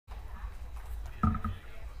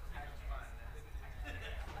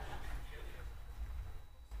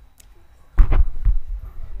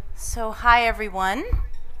So hi everyone.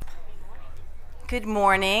 Good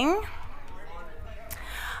morning.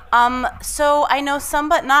 So I know some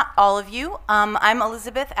but not all of you. I'm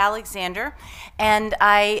Elizabeth Alexander, and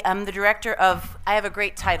I am the director of, I have a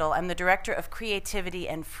great title, I'm the Director of Creativity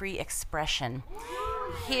and Free Expression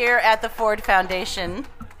here at the Ford Foundation.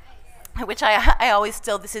 Which I always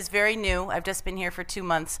still, this is very new. I've just been here for 2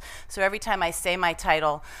 months. So every time I say my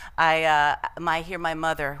title, I hear my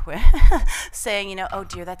mother saying, you know, oh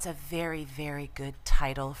dear, that's a very, very good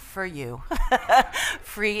title for you.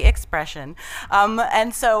 Free expression.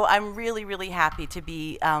 And so I'm really, really happy to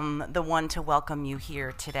be the one to welcome you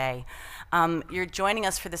here today. You're joining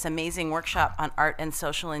us for this amazing workshop on art and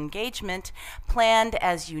social engagement, planned,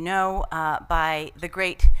 as you know, by the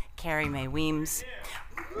great Carrie Mae Weems.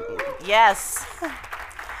 Yes,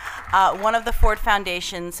 one of the Ford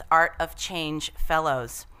Foundation's Art of Change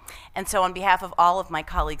Fellows. And so on behalf of all of my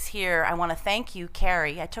colleagues here, I want to thank you,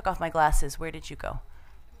 Carrie. I took off my glasses. Where did you go?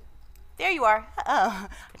 There you are. I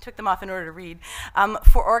took them off in order to read.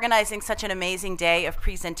 For organizing such an amazing day of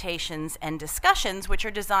presentations and discussions, which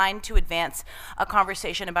are designed to advance a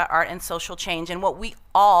conversation about art and social change. And what we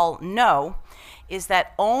all know is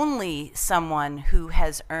that only someone who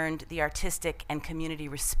has earned the artistic and community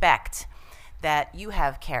respect that you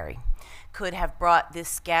have, Carrie, could have brought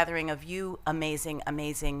this gathering of you amazing,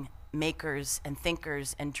 amazing makers and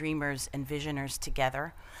thinkers and dreamers and visioners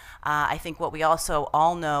together. I think what we also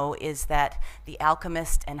all know is that the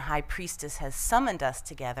alchemist and high priestess has summoned us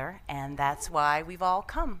together, and that's why we've all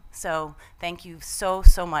come. So thank you so,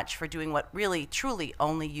 so much for doing what really, truly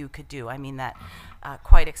only you could do. I mean that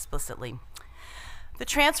quite explicitly. The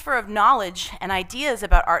transfer of knowledge and ideas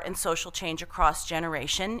about art and social change across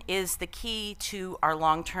generation is the key to our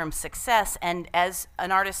long-term success. And as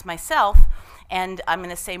an artist myself, and I'm going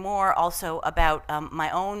to say more also about my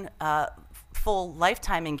own full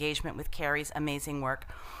lifetime engagement with Carrie's amazing work,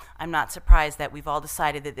 I'm not surprised that we've all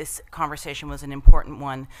decided that this conversation was an important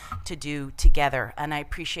one to do together. And I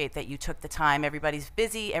appreciate that you took the time. Everybody's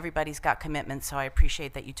busy, everybody's got commitments, so I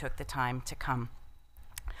appreciate that you took the time to come.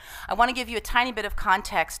 I want to give you a tiny bit of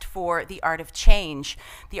context for the Art of Change.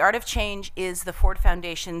 The Art of Change is the Ford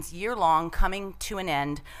Foundation's year-long, coming to an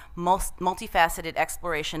end, multifaceted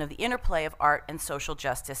exploration of the interplay of art and social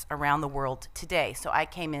justice around the world today. So I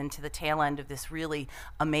came into the tail end of this really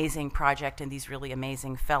amazing project and these really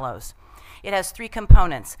amazing fellows. It has 3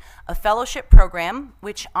 components: a fellowship program,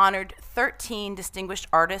 which honored 13 distinguished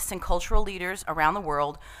artists and cultural leaders around the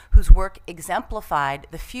world whose work exemplified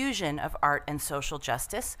the fusion of art and social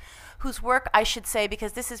justice, whose work, I should say,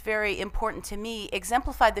 because this is very important to me,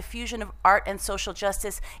 exemplified the fusion of art and social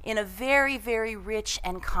justice in a very, very rich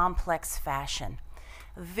and complex fashion.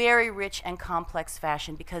 Very rich and complex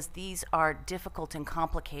fashion, because these are difficult and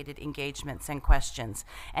complicated engagements and questions.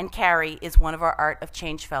 And Carrie is one of our Art of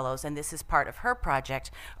Change Fellows, and this is part of her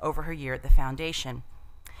project over her year at the Foundation.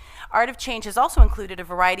 Art of Change has also included a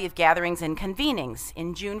variety of gatherings and convenings.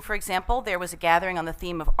 In June, for example, there was a gathering on the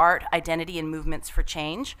theme of art, identity, and movements for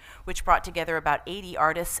change, which brought together about 80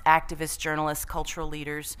 artists, activists, journalists, cultural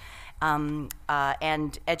leaders,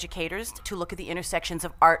 and educators to look at the intersections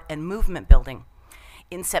of art and movement building.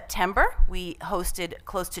 In September, we hosted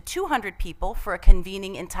close to 200 people for a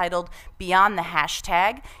convening entitled Beyond the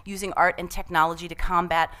Hashtag, Using Art and Technology to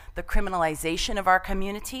Combat the Criminalization of Our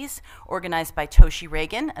Communities, organized by Toshi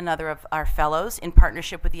Reagan, another of our fellows, in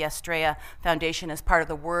partnership with the Estrella Foundation as part of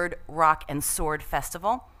the Word, Rock, and Sword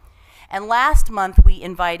Festival. And last month, we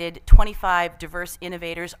invited 25 diverse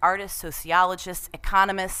innovators, artists, sociologists,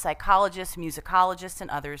 economists, psychologists, musicologists, and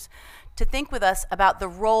others to think with us about the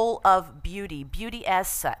role of beauty, beauty as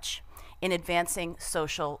such, in advancing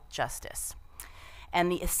social justice,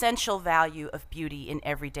 and the essential value of beauty in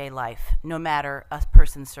everyday life, no matter a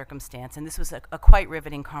person's circumstance. And this was a quite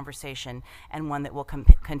riveting conversation, and one that will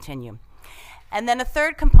continue. And then a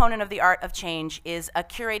third component of the Art of Change is a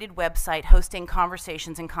curated website hosting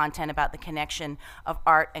conversations and content about the connection of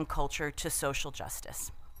art and culture to social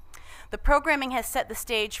justice. The programming has set the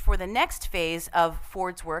stage for the next phase of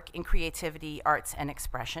Ford's work in creativity, arts, and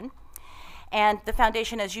expression. And the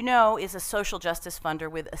Foundation, as you know, is a social justice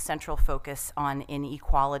funder with a central focus on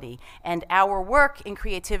inequality. And our work in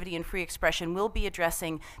creativity and free expression will be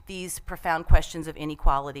addressing these profound questions of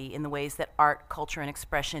inequality in the ways that art, culture, and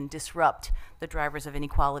expression disrupt the drivers of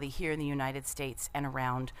inequality here in the United States and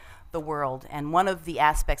around the world. And one of the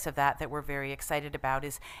aspects of that we're very excited about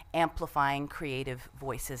is amplifying creative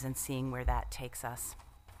voices and seeing where that takes us.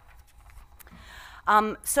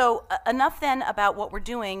 Enough then about what we're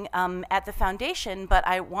doing at the foundation, but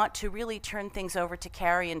I want to really turn things over to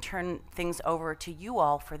Carrie and turn things over to you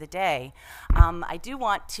all for the day. I do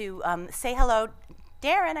want to say hello.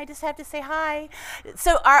 Darren, I just have to say hi.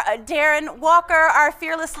 So our Darren Walker, our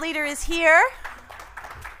fearless leader, is here.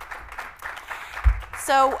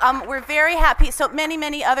 So we're very happy. So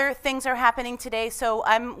many other things are happening today. So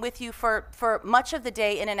I'm with you for much of the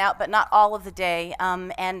day, in and out, but not all of the day.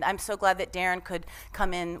 And I'm so glad that Darren could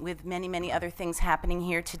come in with many other things happening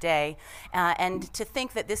here today. And to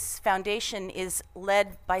think that this foundation is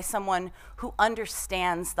led by someone who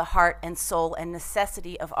understands the heart and soul and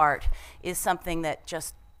necessity of art is something that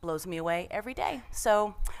just blows me away every day.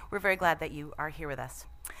 So we're very glad that you are here with us.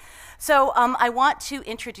 So I want to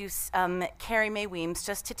introduce Carrie Mae Weems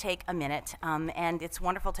just to take a minute, and it's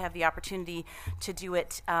wonderful to have the opportunity to do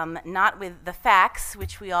it not with the facts,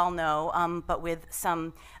 which we all know, but with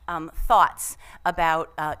some thoughts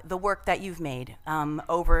about the work that you've made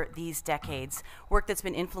over these decades, work that's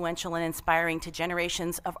been influential and inspiring to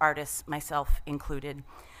generations of artists, myself included.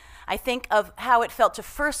 I think of how it felt to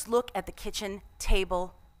first look at the Kitchen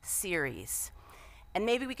Table series. And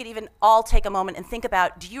maybe we could even all take a moment and think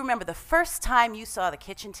about, do you remember the first time you saw the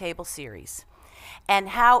Kitchen Table series and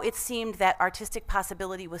how it seemed that artistic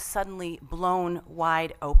possibility was suddenly blown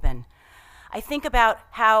wide open? I think about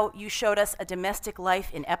how you showed us a domestic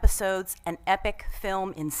life in episodes, an epic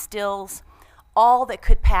film in stills, all that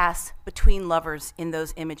could pass between lovers in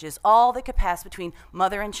those images, all that could pass between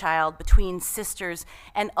mother and child, between sisters,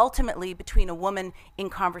 and ultimately between a woman in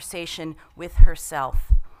conversation with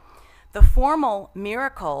herself. The formal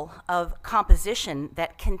miracle of composition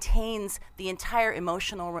that contains the entire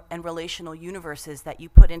emotional and relational universes that you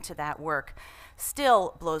put into that work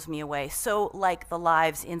still blows me away, so like the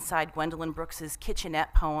lives inside Gwendolyn Brooks's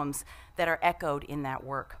kitchenette poems that are echoed in that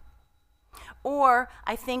work. Or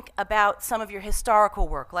I think about some of your historical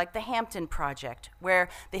work, like the Hampton Project, where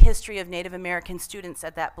the history of Native American students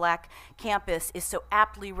at that Black campus is so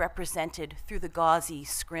aptly represented through the gauzy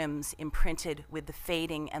scrims imprinted with the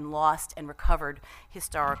fading and lost and recovered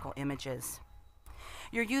historical images.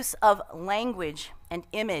 Your use of language and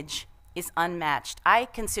image is unmatched. I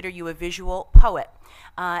consider you a visual poet.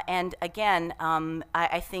 And again,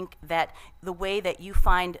 I think that the way that you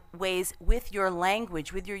find ways with your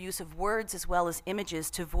language, with your use of words as well as images,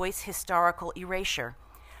 to voice historical erasure,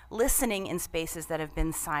 listening in spaces that have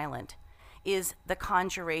been silent, is the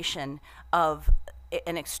conjuration of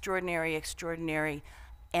an extraordinary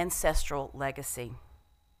ancestral legacy.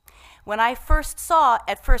 When I first saw,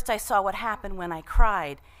 at first I saw what happened when I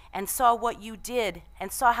cried, and saw what you did,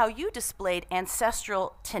 and saw how you displayed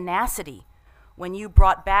ancestral tenacity when you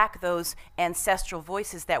brought back those ancestral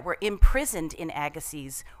voices that were imprisoned in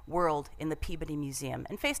Agassiz world in the Peabody Museum,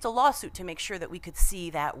 and faced a lawsuit to make sure that we could see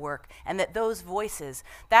that work, and that those voices,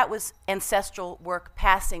 that was ancestral work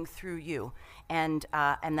passing through you, and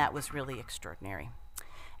that was really extraordinary.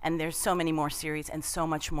 And there's so many more series and so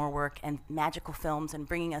much more work and magical films and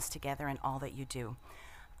bringing us together and all that you do.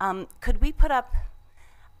 Could we put up,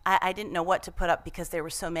 I didn't know what to put up because there were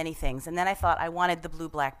so many things. And then I thought I wanted the blue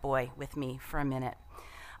black boy with me for a minute.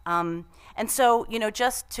 And so, you know,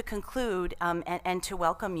 just to conclude and to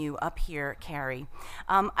welcome you up here, Carrie,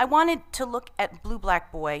 I wanted to look at Blue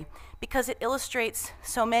Black Boy because it illustrates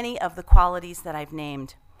so many of the qualities that I've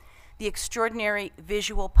named. The extraordinary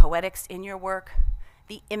visual poetics in your work,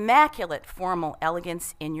 the immaculate formal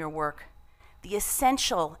elegance in your work, the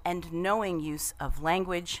essential and knowing use of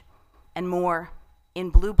language, and more. In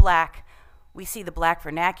Blue Black, we see the Black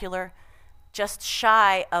vernacular, just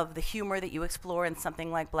shy of the humor that you explore in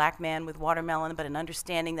something like Black Man with Watermelon, but an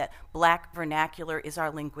understanding that Black vernacular is our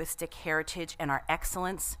linguistic heritage and our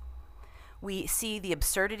excellence. We see the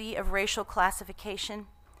absurdity of racial classification,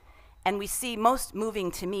 and we see, most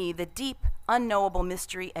moving to me, the deep, unknowable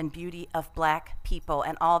mystery and beauty of Black people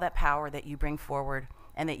and all that power that you bring forward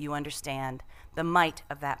and that you understand, the might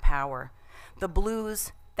of that power. The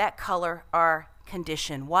blues, that color, are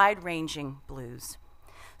condition, wide-ranging blues.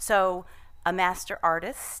 So a master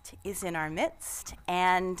artist is in our midst,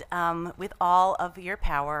 and with all of your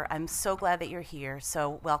power, I'm so glad that you're here.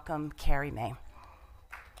 So welcome, Carrie Mae.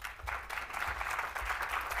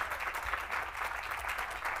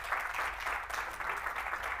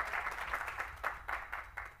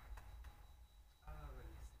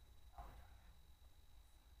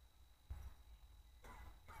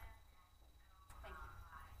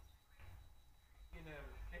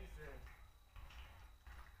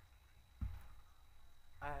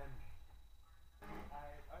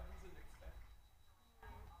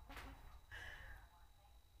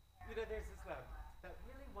 You know, there's this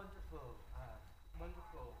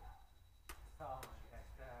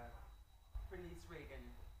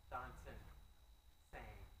dancing,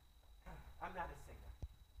 saying, I'm not a singer,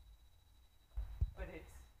 but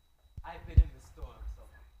I've been in the storm so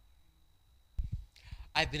long.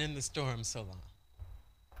 I've been in the storm so long,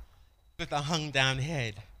 with a hung down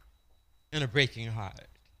head and a breaking heart.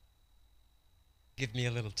 Give me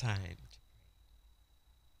a little time.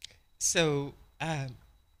 So,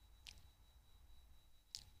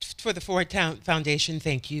 for the Ford Foundation,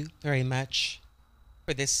 thank you very much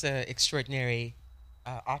for this extraordinary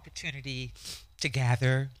opportunity to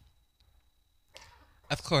gather.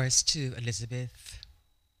 Of course, to Elizabeth,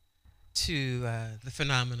 to the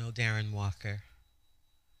phenomenal Darren Walker,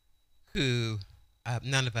 who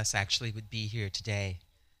none of us actually would be here today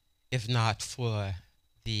if not for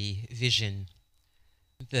the vision,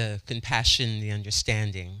 the compassion, the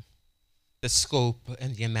understanding, the scope,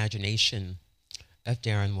 and the imagination of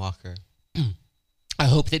Darren Walker. I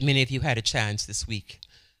hope that many of you had a chance this week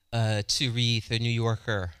to read the New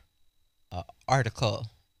Yorker article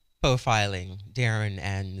profiling Darren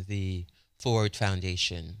and the Ford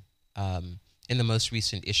Foundation in the most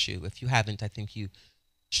recent issue. If you haven't, I think you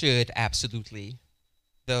should absolutely,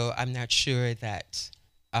 though I'm not sure that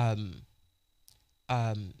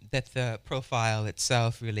that the profile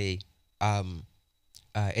itself really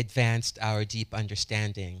advanced our deep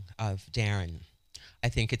understanding of Darren. I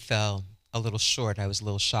think it fell a little short. I was a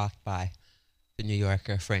little shocked by the New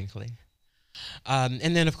Yorker, frankly.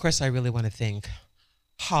 And then, of course, I really want to thank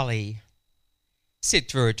Holly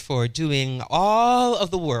Sitvert for doing all of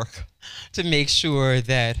the work to make sure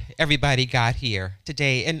that everybody got here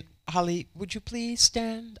today. And Holly, would you please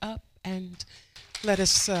stand up and let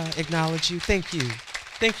us acknowledge you? Thank you.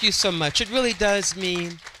 Thank you so much. It really does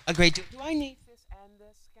mean a great deal. Do I need this and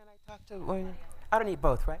this? Can I talk to? I don't need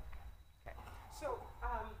both, right?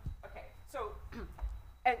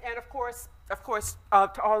 And of course,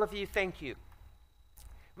 to all of you, thank you.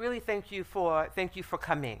 Really, thank you for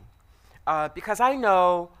coming, because I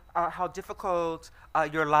know how difficult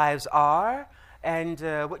your lives are, and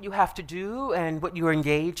what you have to do, and what you're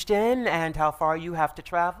engaged in, and how far you have to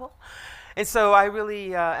travel. And so I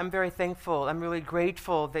really am very thankful. I'm really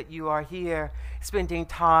grateful that you are here spending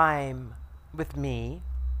time with me,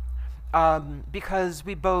 because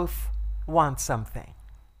we both want something.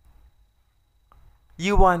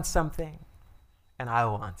 You want something, and I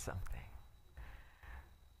want something.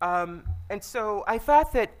 And so I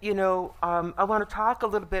thought that, I want to talk a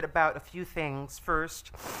little bit about a few things first.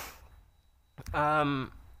 And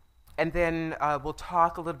then we'll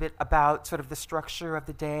talk a little bit about sort of the structure of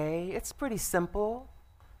the day. It's pretty simple.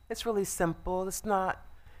 It's really simple. It's not,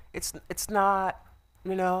 I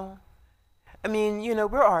mean,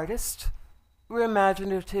 we're artists. We're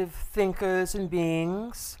imaginative thinkers and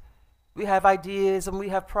beings. We have ideas, and we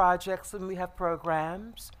have projects, and we have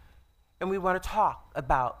programs, and we want to talk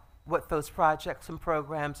about what those projects and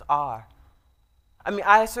programs are. I mean,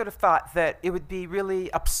 I sort of thought that it would be really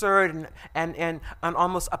absurd and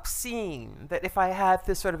almost obscene that if I had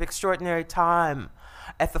this sort of extraordinary time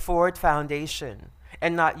at the Ford Foundation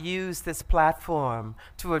and not use this platform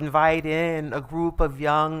to invite in a group of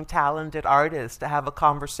young, talented artists to have a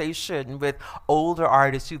conversation with older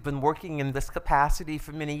artists who've been working in this capacity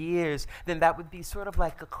for many years, then that would be sort of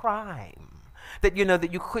like a crime. That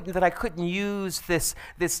that I couldn't use this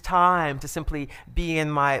time to simply be in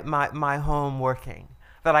my home working.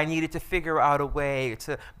 That I needed to figure out a way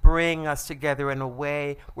to bring us together in a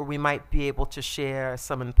way where we might be able to share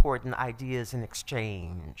some important ideas in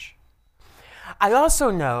exchange. I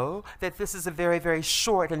also know that this is a very, very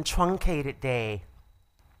short and truncated day.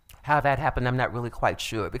 How that happened, I'm not really quite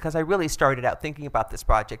sure, because I really started out thinking about this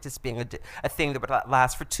project as being a thing that would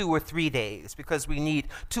last for 2 or 3 days, because we need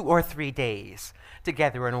 2 or 3 days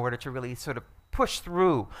together in order to really sort of push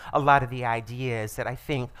through a lot of the ideas that I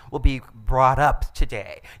think will be brought up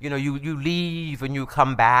today. You leave and you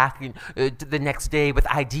come back the next day with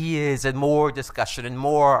ideas and more discussion and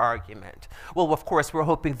more argument. Well, of course, we're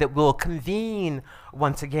hoping that we'll convene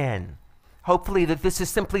once again. Hopefully that this is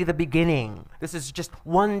simply the beginning. This is just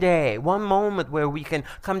one day, one moment where we can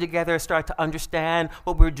come together, start to understand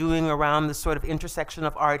what we're doing around this sort of intersection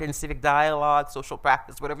of art and civic dialogue, social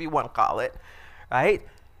practice, whatever you want to call it, right?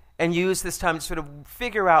 And use this time to sort of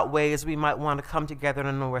figure out ways we might want to come together in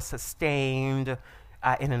a more sustained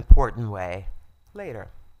and important way later.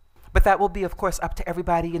 But that will be, of course, up to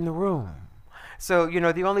everybody in the room. So,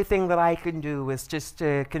 the only thing that I can do is just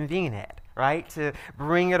to convene it, right? To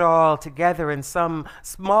bring it all together in some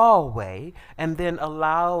small way, and then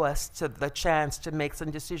allow us the chance to make some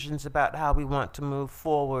decisions about how we want to move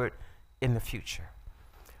forward in the future.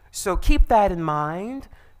 So keep that in mind.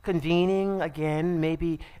 convening again,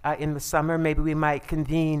 maybe in the summer, maybe we might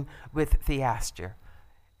convene with Theaster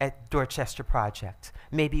at Dorchester Project.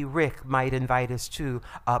 Maybe Rick might invite us to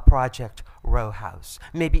Project Row House.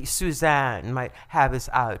 Maybe Suzanne might have us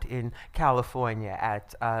out in California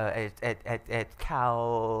at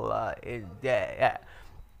Cal,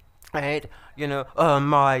 right? You know,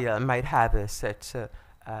 Maya might have us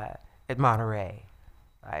at Monterey,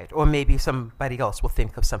 right? Or maybe somebody else will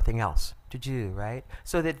think of something else to do, right?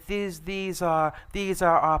 So that these are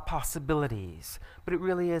our possibilities, but it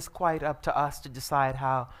really is quite up to us to decide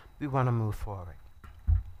how we want to move forward.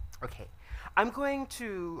 Okay, I'm going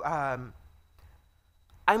to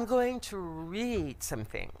read some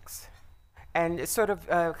things, and it's sort of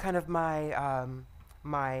kind of my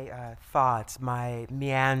my thoughts, my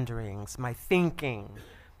meanderings, my thinking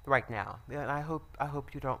right now. And I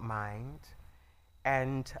hope you don't mind.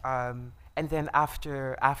 And then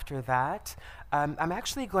after that, I'm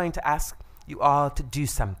actually going to ask you all to do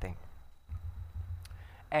something.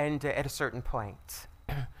 And at a certain point.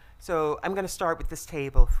 So I'm going to start with this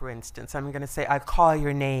table, for instance. I'm going to say, I call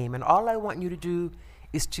your name. And all I want you to do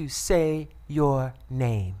is to say your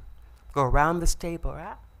name. Go around this table,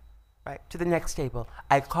 right? To the next table.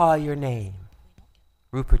 I call your name.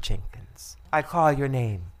 Rupert Jenkins. I call your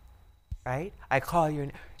name. Right? I call your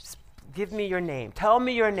name. Give me your name. Tell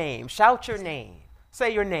me your name. Shout your name.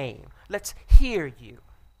 Say your name. Let's hear you.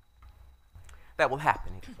 That will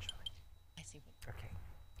happen eventually. I see. Okay.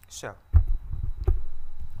 So.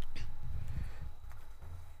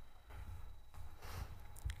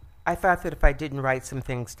 I thought that if I didn't write some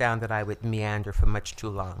things down that I would meander for much too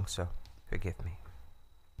long, so forgive me.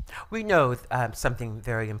 We know something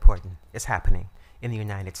very important is happening in the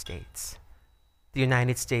United States. The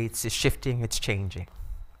United States is shifting, it's changing.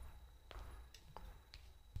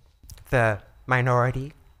 The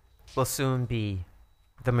minority will soon be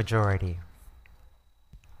the majority.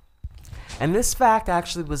 And this fact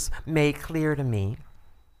actually was made clear to me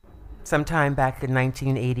sometime back in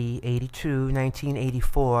 1980, 82,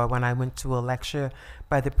 1984, when I went to a lecture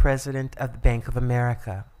by the president of the Bank of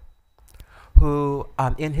America, who,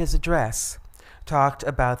 in his address, talked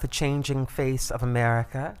about the changing face of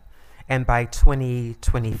America, and by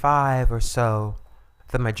 2025 or so,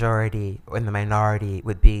 the majority and the minority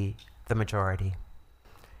would be the majority.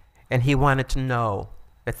 And he wanted to know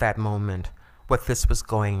at that moment what this was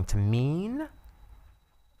going to mean,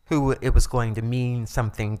 who it was going to mean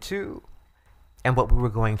something to, and what we were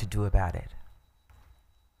going to do about it.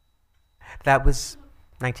 That was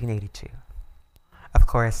 1982. Of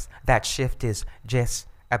course, that shift is just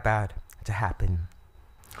about to happen.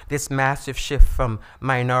 This massive shift from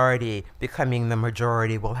minority becoming the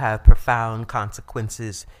majority will have profound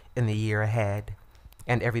consequences in the year ahead,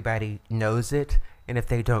 and everybody knows it, and if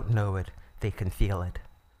they don't know it, they can feel it.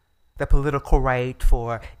 The political right,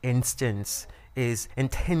 for instance, is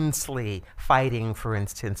intensely fighting, for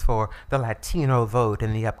instance, for the Latino vote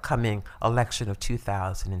in the upcoming election of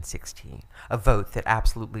 2016, a vote that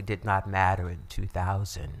absolutely did not matter in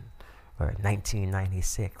 2000 or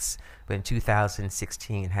 1996, but in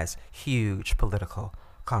 2016 has huge political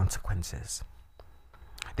consequences.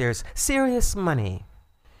 There's serious money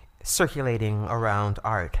circulating around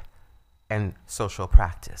art and social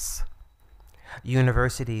practice.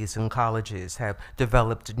 Universities and colleges have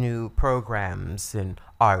developed new programs in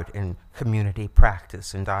art and community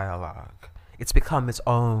practice and dialogue. It's become its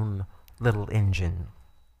own little engine.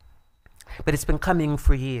 But it's been coming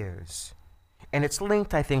for years. And it's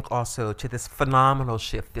linked, I think, also to this phenomenal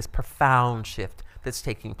shift, this profound shift that's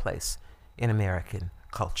taking place in American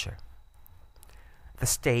culture. The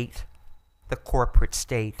state, the corporate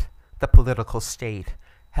state, the political state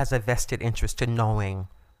has a vested interest in knowing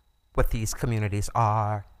what these communities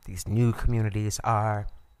are, these new communities are,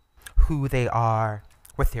 who they are,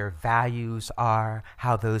 what their values are,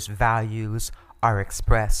 how those values are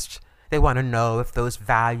expressed. They want to know if those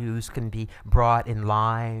values can be brought in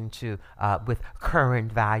line to with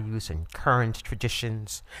current values and current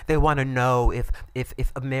traditions. They want to know if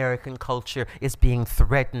American culture is being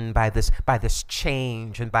threatened by this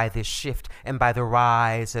change and by this shift and by the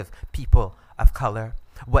rise of people of color.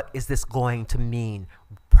 What is this going to mean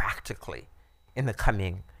practically in the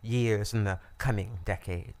coming years, in the coming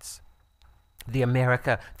decades? The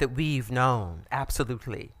America that we've known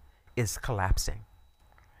absolutely is collapsing.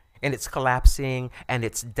 And it's collapsing, and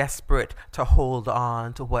it's desperate to hold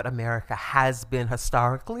on to what America has been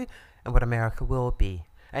historically and what America will be.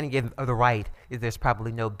 And again, the right, there's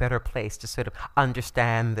probably no better place to sort of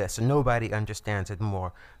understand this. Nobody understands it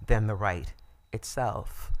more than the right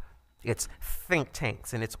itself. Its think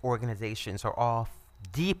tanks and its organizations are all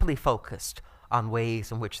deeply focused on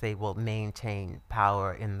ways in which they will maintain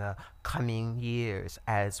power in the coming years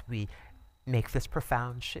as we make this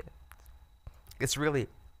profound shift. It's really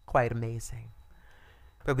quite amazing.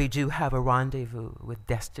 But we do have a rendezvous with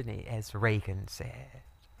destiny, as Reagan said.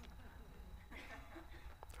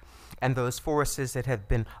 And those forces that have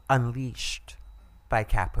been unleashed by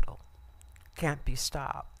capital can't be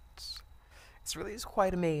stopped. It's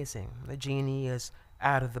quite amazing. The genie is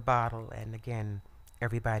out of the bottle, and again,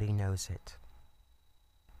 everybody knows it.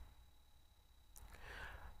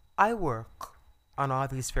 I work on all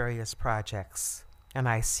these various projects, and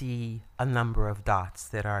I see a number of dots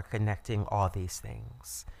that are connecting all these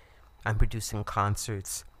things. I'm producing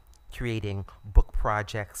concerts, creating book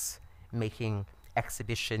projects, making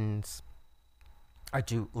exhibitions. I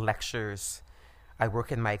do lectures. I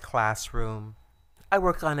work in my classroom. I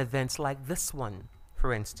work on events like this one,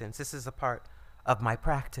 for instance. This is a part of my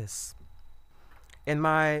practice. In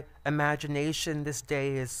my imagination, this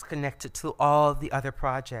day is connected to all the other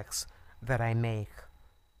projects that I make.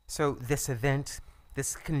 So this event,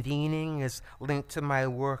 this convening is linked to my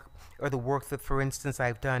work, or the work that, for instance,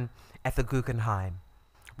 I've done at the Guggenheim,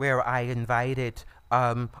 where I invited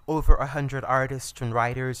over 100 artists and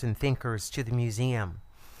writers and thinkers to the museum.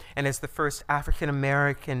 And as the first African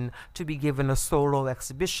American to be given a solo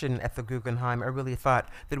exhibition at the Guggenheim, I really thought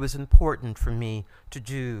that it was important for me to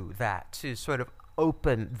do that, to sort of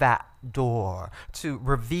open that door, to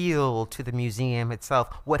reveal to the museum itself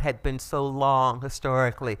what had been so long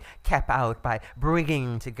historically kept out by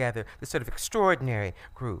bringing together this sort of extraordinary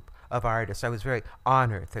group of artists. I was very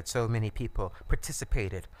honored that so many people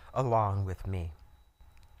participated along with me.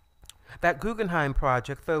 That Guggenheim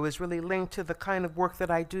project, though, is really linked to the kind of work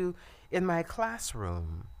that I do in my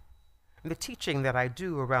classroom, and the teaching that I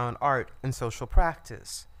do around art and social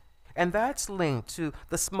practice. And that's linked to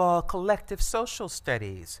the small collective social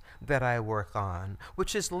studies that I work on,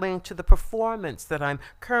 which is linked to the performance that I'm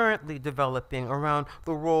currently developing around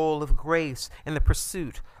the role of grace in the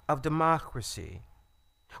pursuit of democracy,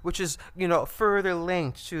 which is, further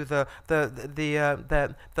linked to the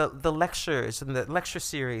lectures and the lecture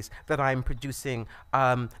series that I'm producing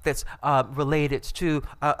that's related to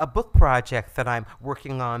a book project that I'm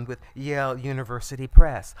working on with Yale University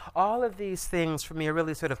Press. All of these things for me are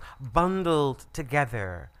really sort of bundled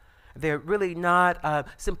together. They're really not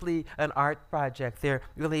simply an art project. They're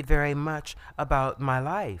really very much about my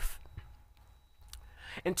life.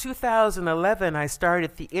 In 2011, I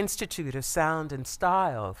started the Institute of Sound and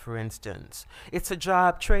Style, for instance. It's a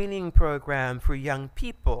job training program for young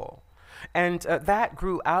people. And that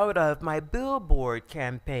grew out of my billboard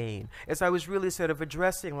campaign, as I was really sort of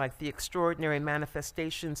addressing like the extraordinary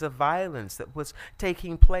manifestations of violence that was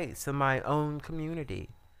taking place in my own community.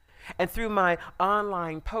 And through my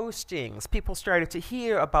online postings, people started to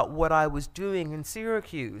hear about what I was doing in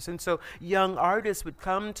Syracuse. And so young artists would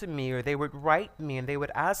come to me, or they would write me, and they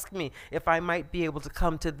would ask me if I might be able to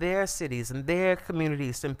come to their cities and their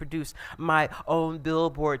communities and produce my own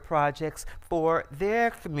billboard projects for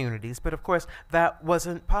their communities. But of course, that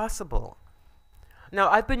wasn't possible. Now,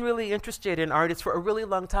 I've been really interested in artists for a really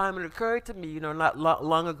long time, and it occurred to me, not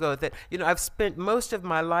long ago that, I've spent most of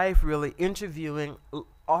my life really interviewing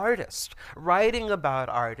artists, writing about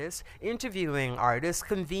artists, interviewing artists,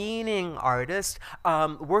 convening artists,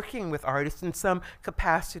 working with artists in some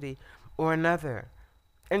capacity or another.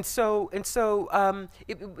 And so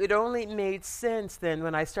it only made sense then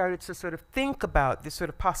when I started to sort of think about the sort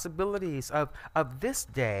of possibilities of this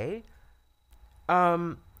day,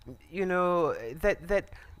 that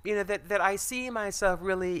I see myself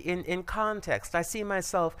really in context. I see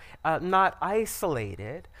myself not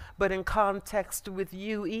isolated, but in context with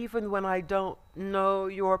you, even when I don't know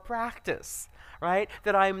your practice, right?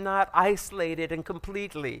 That I'm not isolated and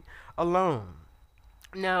completely alone.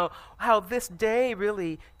 Now, how this day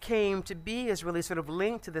really came to be is really sort of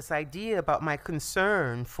linked to this idea about my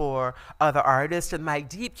concern for other artists and my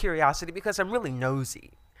deep curiosity, because I'm really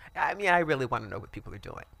nosy. I mean, I really want to know what people are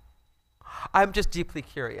doing. I'm just deeply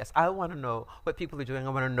curious. I want to know what people are doing. I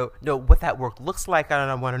want to know what that work looks like,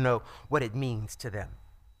 and I want to know what it means to them.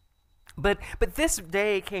 But this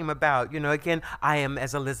day came about, again, I am,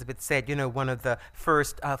 as Elizabeth said, one of the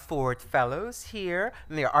first Ford Fellows here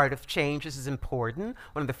in the Art of Change. This is important.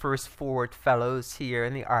 One of the first Ford Fellows here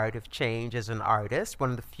in the Art of Change as an artist, one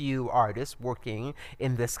of the few artists working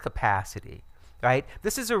in this capacity, right?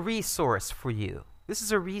 This is a resource for you. This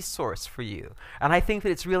is a resource for you. And I think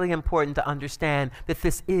that it's really important to understand that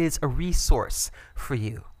this is a resource for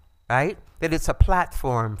you, right? That it's a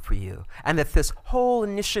platform for you. And that this whole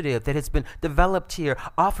initiative that has been developed here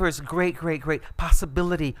offers great, great, great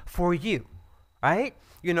possibility for you, right?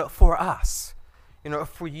 For us.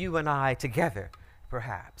 for you and I together,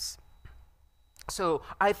 perhaps. So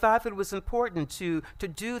I thought that it was important to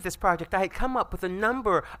do this project. I had come up with a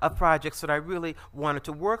number of projects that I really wanted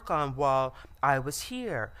to work on while I was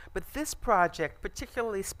here. But this project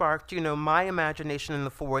particularly sparked, my imagination and the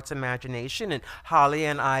Ford's imagination. And Holly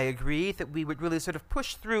and I agreed that we would really sort of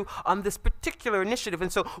push through on this particular initiative.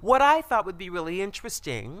 And so what I thought would be really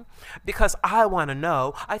interesting, because I want to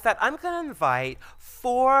know, I thought I'm going to invite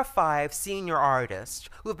 4 or 5 senior artists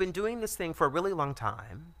who have been doing this thing for a really long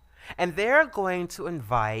time. And they're going to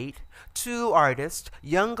invite 2 artists,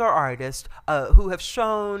 younger artists, who have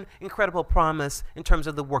shown incredible promise in terms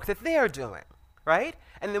of the work that they're doing, right?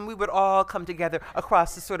 And then we would all come together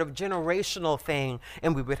across this sort of generational thing,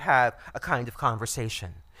 and we would have a kind of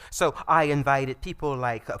conversation. So I invited people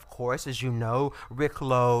like, of course, as you know, Rick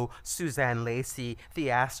Lowe, Suzanne Lacy,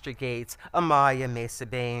 Theaster Gates, Amalia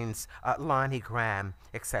Mesa-Bains, Lonnie Graham,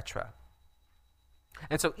 etc.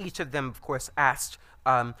 And so each of them, of course, asked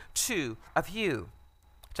 2 of you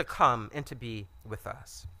to come and to be with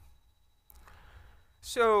us.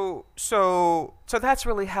 So that's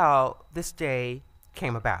really how this day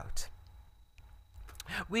came about.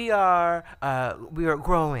 We are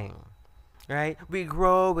growing, right? We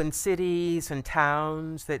grow in cities and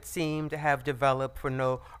towns that seem to have developed for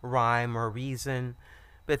no rhyme or reason,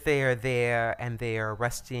 but they are there and they are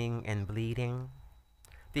rusting and bleeding.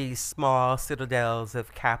 These small citadels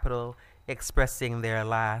of capital expressing their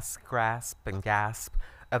last grasp and gasp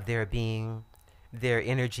of their being, their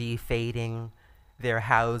energy fading, their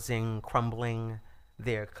housing crumbling,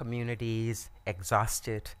 their communities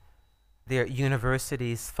exhausted, their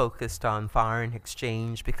universities focused on foreign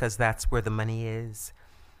exchange because that's where the money is,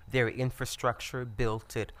 their infrastructure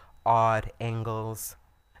built at odd angles,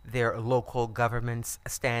 their local governments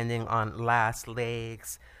standing on last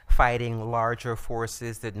legs, fighting larger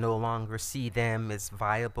forces that no longer see them as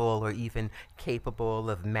viable or even capable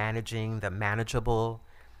of managing the manageable,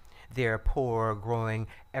 their poor growing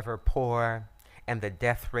ever poorer, and the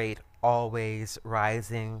death rate always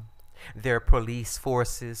rising, their police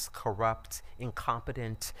forces corrupt,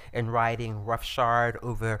 incompetent, and riding roughshod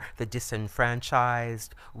over the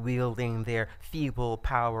disenfranchised, wielding their feeble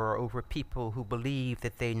power over people who believe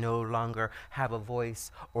that they no longer have a voice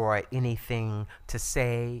or anything to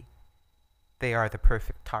say. They are the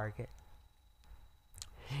perfect target.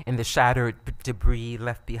 In the shattered debris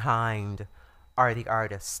left behind are the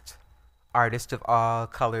artists of all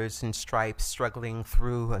colors and stripes struggling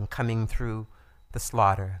through and coming through the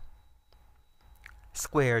slaughter.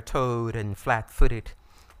 Square-toed and flat-footed,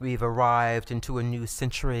 we've arrived into a new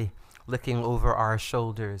century, looking over our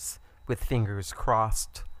shoulders with fingers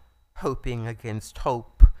crossed, hoping against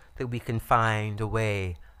hope that we can find a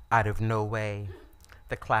way out of no way.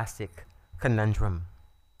 The classic conundrum.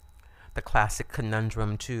 The classic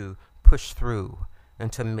conundrum to push through and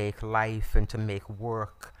to make life and to make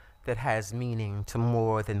work that has meaning to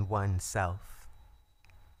more than oneself.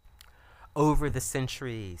 Over the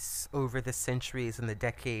centuries and the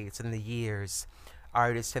decades and the years,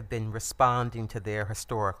 artists have been responding to their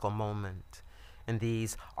historical moment. And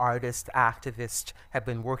these artist activists have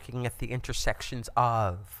been working at the intersections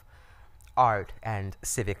of art and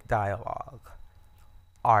civic dialogue,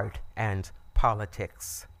 art and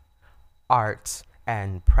politics, art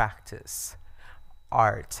and practice,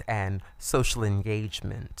 art and social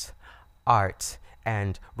engagement, art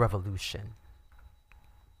and revolution.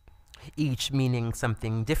 Each meaning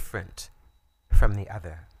something different from the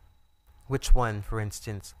other. Which one, for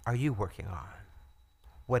instance, are you working on?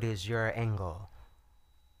 What is your angle?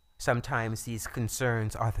 Sometimes these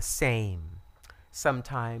concerns are the same.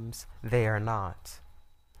 Sometimes they are not.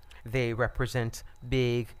 They represent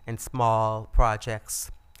big and small projects,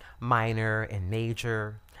 minor and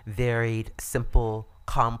major, varied, simple,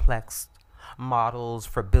 complex, models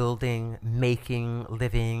for building, making,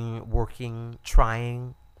 living, working,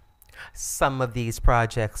 trying. Some of these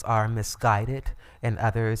projects are misguided and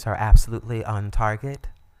others are absolutely on target.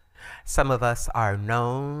 Some of us are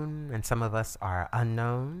known and some of us are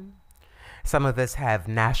unknown. Some of us have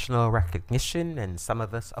national recognition and some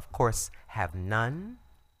of us, of course, have none.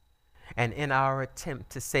 And in our attempt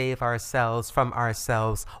to save ourselves from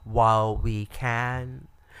ourselves while we can,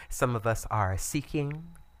 some of us are seeking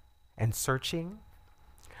and searching.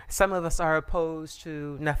 Some of us are opposed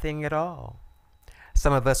to nothing at all.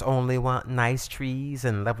 Some of us only want nice trees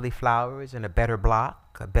and lovely flowers and a better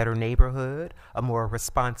block, a better neighborhood, a more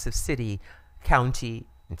responsive city, county,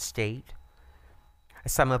 and state.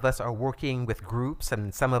 Some of us are working with groups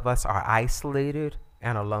and some of us are isolated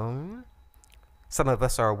and alone. Some of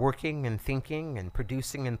us are working and thinking and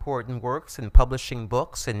producing important works and publishing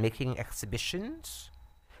books and making exhibitions.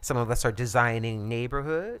 Some of us are designing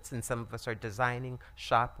neighborhoods, and some of us are designing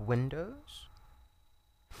shop windows.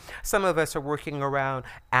 Some of us are working around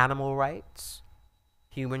animal rights,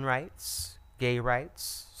 human rights, gay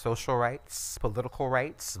rights, social rights, political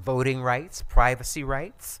rights, voting rights, privacy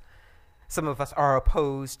rights. Some of us are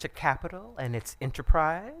opposed to capital and its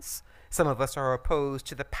enterprise. Some of us are opposed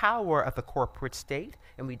to the power of the corporate state,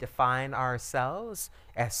 and we define ourselves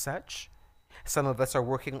as such. Some of us are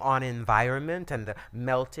working on environment and the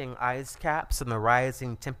melting ice caps and the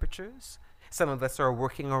rising temperatures. Some of us are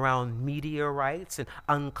working around media rights and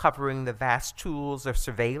uncovering the vast tools of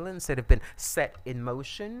surveillance that have been set in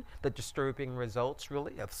motion, the disturbing results,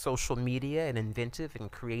 really, of social media and inventive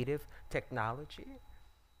and creative technology.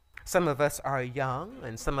 Some of us are young,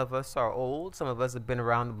 and some of us are old. Some of us have been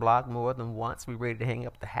around the block more than once. We're ready to hang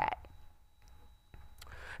up the hat.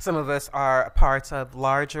 Some of us are parts of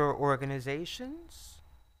larger organizations.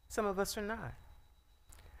 Some of us are not.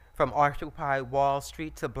 From Occupy Wall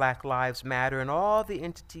Street to Black Lives Matter and all the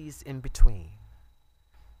entities in between.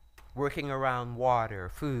 Working around water,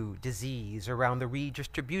 food, disease, around the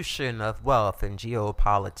redistribution of wealth and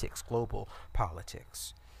geopolitics, global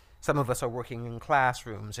politics. Some of us are working in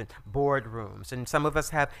classrooms and boardrooms, and some of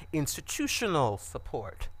us have institutional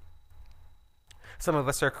support. Some of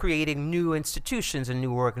us are creating new institutions and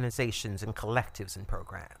new organizations and collectives and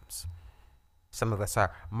programs. Some of us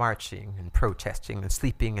are marching and protesting and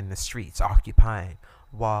sleeping in the streets, occupying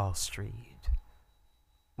Wall Street,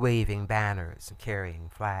 waving banners and carrying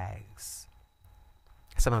flags.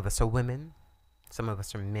 Some of us are women. Some of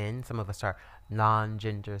us are men. Some of us are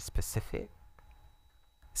non-gender specific.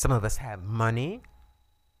 Some of us have money.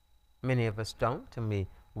 Many of us don't, and we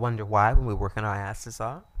wonder why when we're working our asses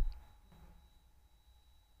off.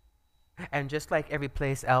 And just like every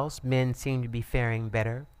place else, men seem to be faring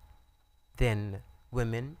better than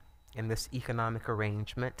women in this economic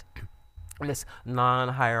arrangement, in this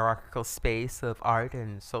non-hierarchical space of art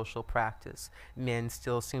and social practice. Men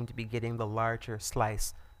still seem to be getting the larger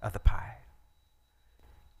slice of the pie.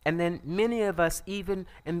 And then many of us, even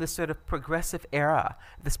in this sort of progressive era,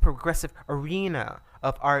 this progressive arena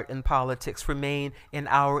of art and politics, remain in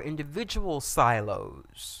our individual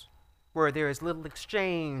silos, where there is little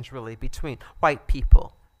exchange, really, between white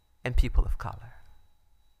people and people of color.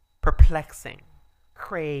 Perplexing,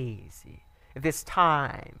 crazy. At this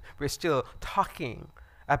time, we're still talking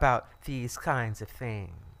about these kinds of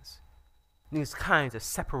things, these kinds of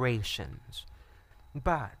separations.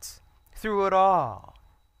 But through it all,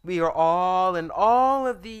 we are all in all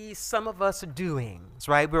of these, some of us, doings,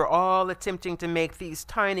 right? We're all attempting to make these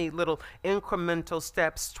tiny little incremental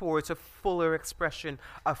steps towards a fuller expression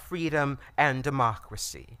of freedom and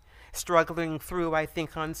democracy. Struggling through, I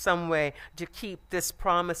think, on some way to keep this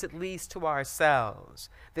promise at least to ourselves,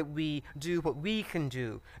 that we do what we can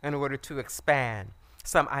do in order to expand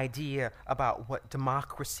some idea about what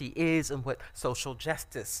democracy is and what social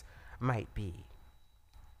justice might be.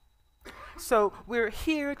 So we're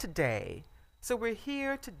here today.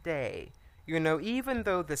 You know, even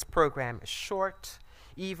though this program is short,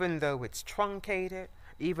 even though it's truncated,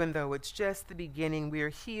 even though it's just the beginning, we're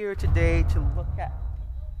here today to look at...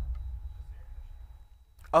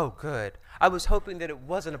 Oh, good. I was hoping that it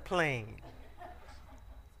wasn't a plane.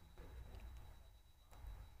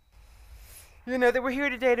 You know, that we're here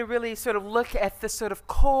today to really sort of look at the sort of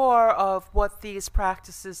core of what these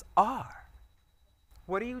practices are.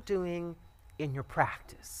 What are you doing in your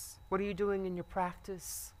practice? What are you doing in your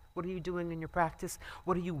practice? What are you doing in your practice?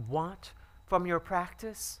 What do you want from your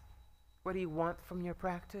practice? What do you want from your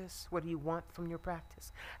practice? What do you want from your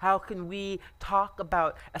practice? How can we talk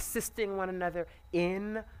about assisting one another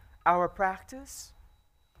in our practice?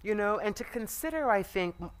 You know, and to consider, I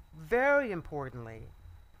think, very importantly,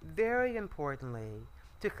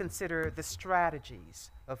 to consider the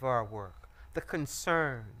strategies of our work, the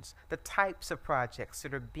concerns, the types of projects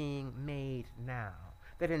that are being made now,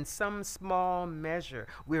 that in some small measure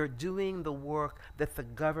we're doing the work that the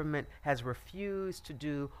government has refused to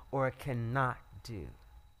do or cannot do.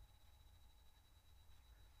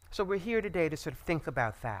 So we're here today to sort of think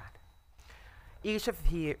about that. Each of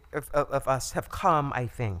us have come, I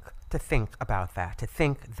think, to think about that, to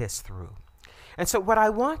think this through. And so what I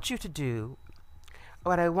want you to do,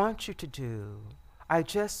 I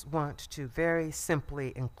just want to very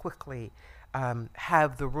simply and quickly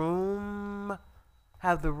have the room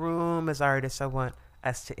as artists. I want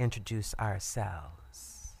us to introduce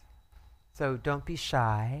ourselves. So don't be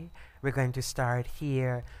shy. We're going to start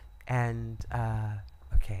here and,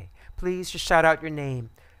 okay. Please just shout out your name.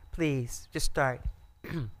 Please, just start.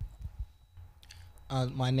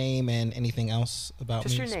 My name and anything else about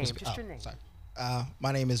Just me? your name, just your name. Sorry.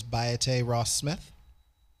 My name is Bayate Ross Smith.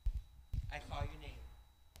 I call your name.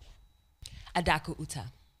 Adaku Uta.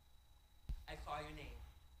 I call your name.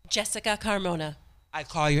 Jessica Carmona. I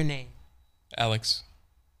call your name. Alex.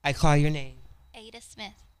 I call your name. Ada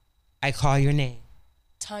Smith. I call your name.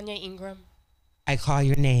 Tanya Ingram. I call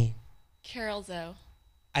your name. Carol Zoe.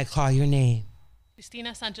 I call your name.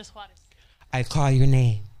 Cristina Sanchez Juarez. I call your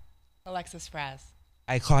name. Alexis Fraz.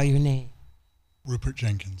 I call your name. Rupert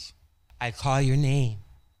Jenkins. I call your name.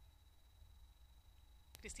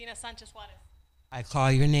 Cristina Sanchez Juarez. I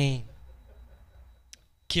call your name.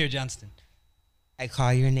 Kier Johnston. I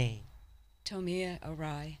call your name. Tomia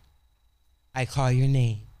Arai. I call your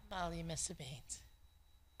name. Amalia Mesa-Bains.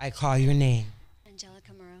 I call your name.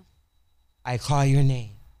 Angelica Moreau. I call your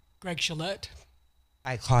name. Greg Gillette.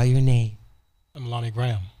 I call your name. I'm Lonnie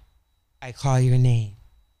Graham. I call your name.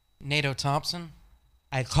 Nato Thompson.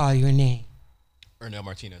 I call your name. Ernell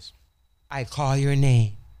Martinez. I call your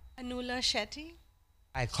name. Anula Shetty.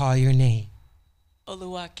 I call your name.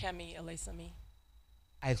 Olua Kemi Alesami.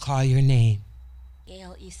 I call your name.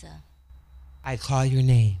 Gail Issa. I call your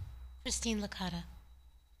name. Christine Licata.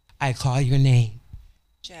 I call your name.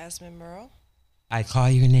 Jasmine Murrow. I call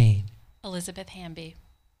your name. Elizabeth Hamby.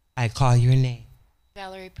 I call your name.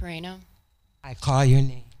 Valerie Pereno. I call your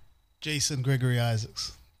name. Jason Gregory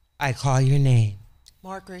Isaacs. I call your name.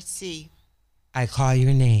 Margaret C. I call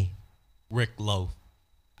your name. Rick Lowe.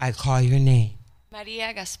 I call your name.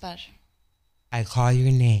 Maria Gaspar. I call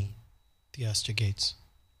your name. Theaster Gates.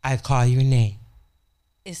 I call your name.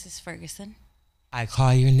 Isis Ferguson. I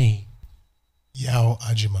call your name. Yao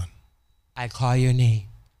Ajiman. I call your name.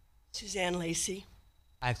 Suzanne Lacy.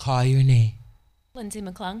 I call your name. Lindsay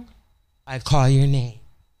McClung. I call your name.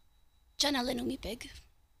 Jenna Lynn Umipig.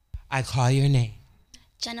 I call your name.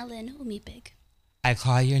 Jenna Lynn Umipig. I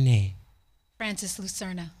call your name. Francis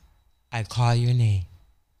Lucerna. I call your name.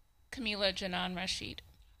 Camila Janan Rashid.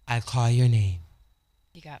 I call your name.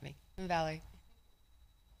 You got me. And Valerie.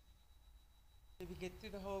 Did we get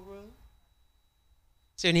through the whole room?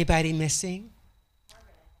 Is there anybody missing?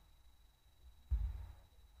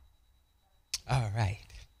 All right.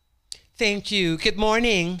 Thank you. Good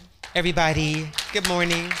morning, everybody. Good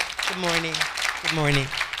morning. Good morning. Good morning.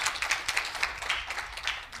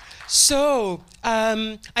 So,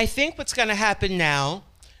 I think what's going to happen now,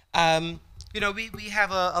 we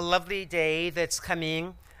have a lovely day that's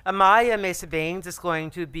coming. Amalia Mesa-Bains is going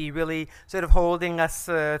to be really sort of holding us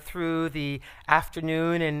through the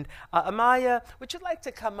afternoon. And Amalia, would you like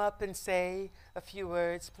to come up and say a few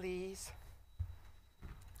words, please?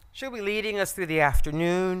 She'll be leading us through the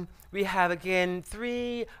afternoon. We have, again,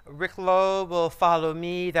 3. Rick Lowe will follow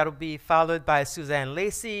me. That'll be followed by Suzanne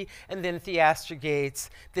Lacy, and then Theaster Gates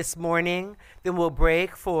this morning. Then we'll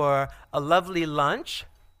break for a lovely lunch.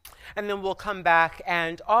 And then we'll come back,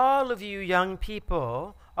 and all of you young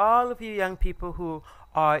people who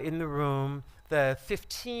are in the room, the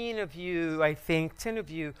 15 of you, I think, 10 of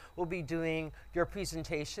you, will be doing your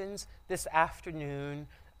presentations this afternoon.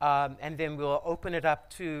 And then we'll open it up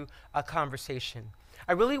to a conversation.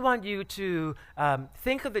 I really want you to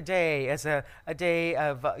think of the day as a day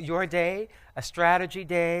of your day, a strategy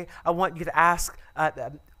day. I want you to ask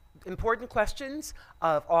important questions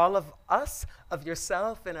of all of us, of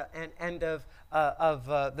yourself, and of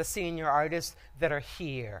the senior artists that are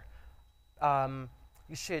here.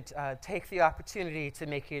 You should take the opportunity to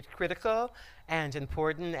make it critical and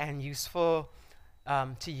important and useful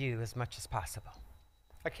to you as much as possible.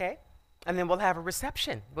 Okay? And then we'll have a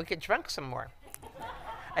reception. We'll get drunk some more.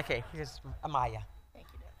 Okay, here's Amaya. Thank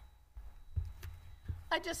you, Deb.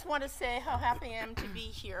 I just want to say how happy I am to be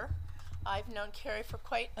here. I've known Carrie for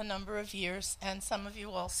quite a number of years, and some of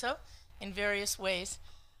you also, in various ways.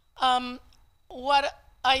 What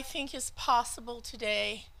I think is possible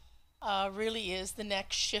today really is the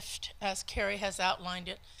next shift, as Carrie has outlined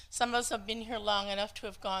it. Some of us have been here long enough to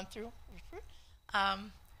have gone through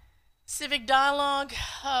civic dialogue,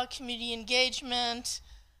 community engagement,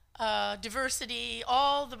 diversity,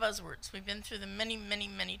 all the buzzwords. We've been through them many, many,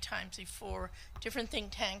 many times before. Different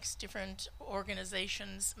think tanks, different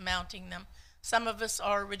organizations mounting them. Some of us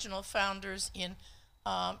are original founders in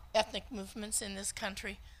ethnic movements in this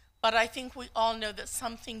country. But I think we all know that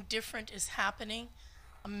something different is happening.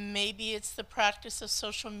 Maybe it's the practice of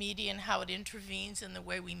social media and how it intervenes in the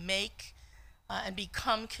way we make and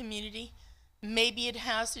become community. Maybe it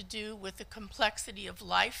has to do with the complexity of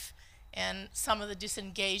life and some of the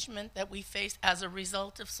disengagement that we face as a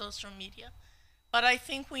result of social media. But I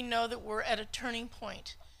think we know that we're at a turning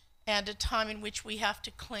point, and a time in which we have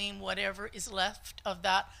to claim whatever is left of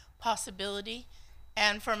that possibility.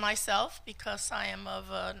 And for myself, because I am of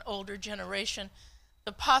an older generation,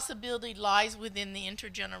 the possibility lies within the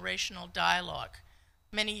intergenerational dialogue.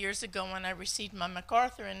 Many years ago, when I received my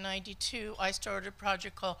MacArthur in '92, I started a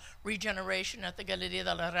project called Regeneration at the Galeria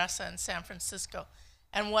de la Raza in San Francisco.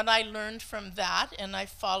 And what I learned from that, and I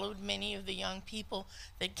followed many of the young people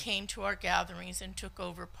that came to our gatherings and took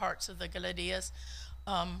over parts of the Galeria's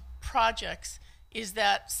projects, is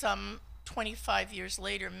that some 25 years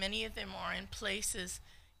later, many of them are in places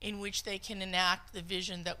in which they can enact the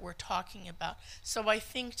vision that we're talking about. So I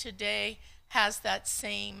think today has that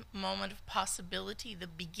same moment of possibility, the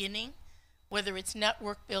beginning, whether it's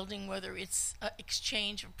network building, whether it's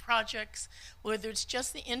exchange of projects, whether it's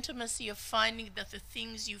just the intimacy of finding that the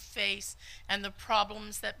things you face and the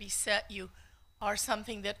problems that beset you are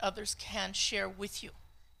something that others can share with you.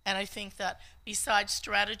 And I think that besides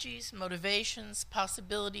strategies, motivations,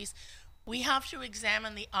 possibilities, we have to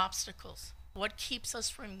examine the obstacles. What keeps us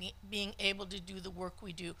from being able to do the work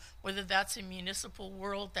we do, whether that's a municipal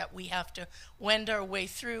world that we have to wend our way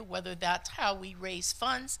through, whether that's how we raise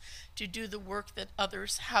funds to do the work that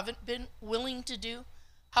others haven't been willing to do.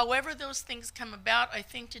 However those things come about, I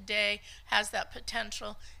think today has that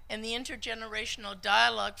potential. And the intergenerational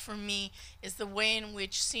dialogue for me is the way in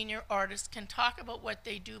which senior artists can talk about what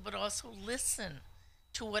they do, but also listen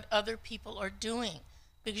to what other people are doing.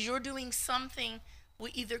 Because you're doing something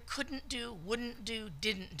we either couldn't do, wouldn't do,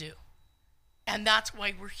 didn't do. And that's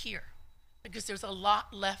why we're here, because there's a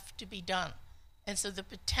lot left to be done. And so the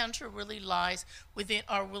potential really lies within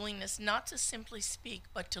our willingness not to simply speak,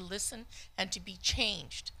 but to listen and to be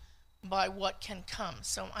changed by what can come.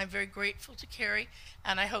 So I'm very grateful to Carrie,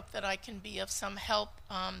 and I hope that I can be of some help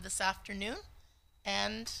this afternoon.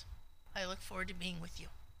 And I look forward to being with you.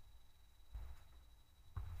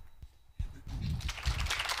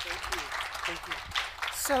 Thank you.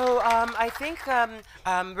 So I think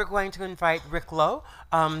we're going to invite Rick Lowe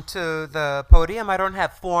to the podium. I don't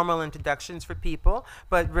have formal introductions for people,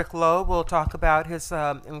 but Rick Lowe will talk about his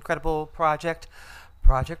incredible project,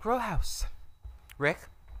 Project Row House. Rick?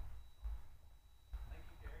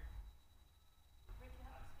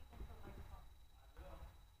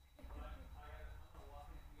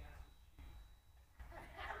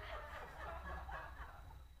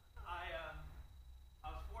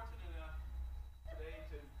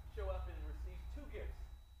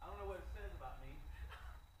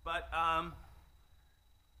 But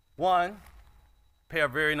one pair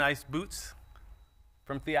of very nice boots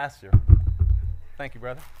from Theaster. Thank you,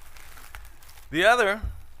 brother. The other,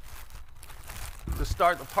 to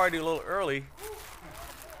start the party a little early,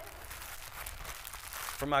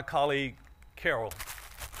 from my colleague Carol,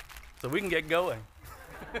 so we can get going.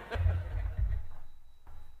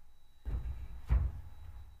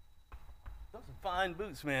 Those are fine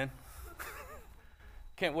boots, man.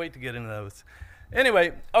 Can't wait to get into those.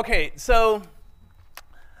 Anyway, okay, so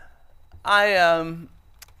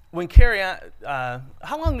when Carrie, how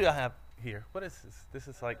long do I have here? What is this? This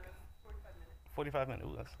is like 45 minutes.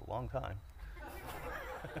 Ooh, that's a long time.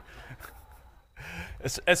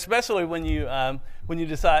 Especially when you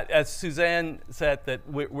decide, as Suzanne said, that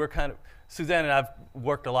we're kind of, Suzanne and I've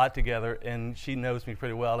worked a lot together, and she knows me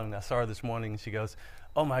pretty well. And I saw her this morning, and she goes,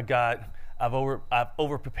 "Oh my God, I've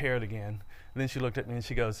over prepared again." And then she looked at me and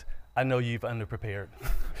she goes, "I know you've underprepared,"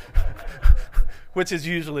 which is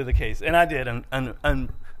usually the case. And I did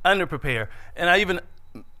underprepare. And I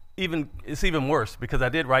even it's even worse because I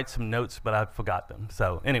did write some notes, but I forgot them.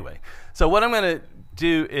 So anyway, so what I'm going to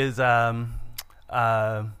do is I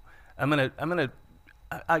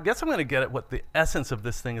guess I'm going to get at what the essence of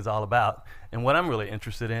this thing is all about. And what I'm really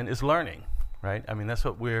interested in is learning, right? I mean, that's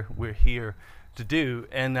what we're here to do.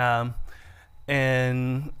 And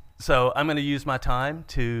so I'm going to use my time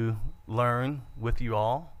to learn with you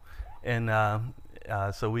all, and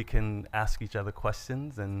so we can ask each other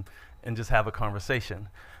questions and just have a conversation.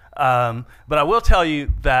 But I will tell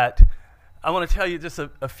you that I want to tell you just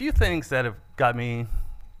a few things that have got me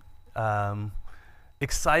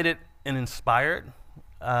excited and inspired,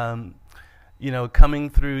 coming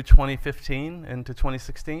through 2015 into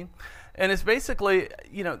 2016. And it's basically,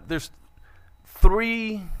 there's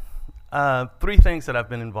three things that I've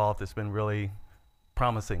been involved that's been really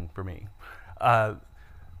promising for me.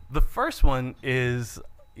 The first one is,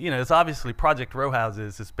 it's obviously Project Row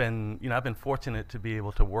Houses. It's been, I've been fortunate to be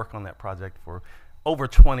able to work on that project for over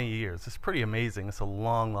 20 years. It's pretty amazing. It's a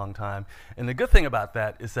long, long time. And the good thing about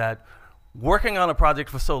that is that working on a project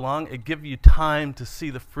for so long, it gives you time to see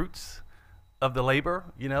the fruits of the labor,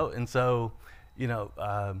 and so,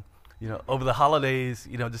 over the holidays,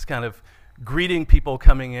 just kind of greeting people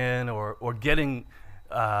coming in or getting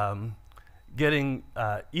emails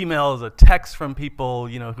or texts from people,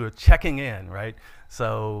 who are checking in, right?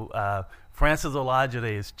 So Frances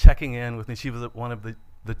Olajide is checking in with me. She was one of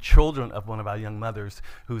the children of one of our young mothers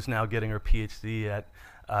who's now getting her PhD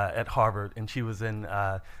at Harvard, and she was in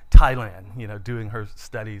Thailand, doing her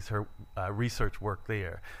studies, her research work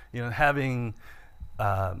there. Having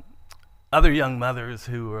other young mothers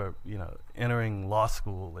who are, entering law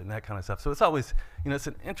school and that kind of stuff. So it's always, it's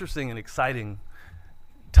an interesting and exciting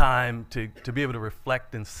time to be able to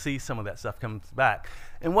reflect and see some of that stuff comes back.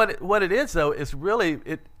 And what it is, though, is really,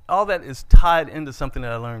 all that is tied into something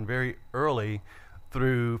that I learned very early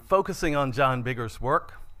through focusing on John Bigger's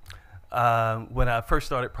work. When I first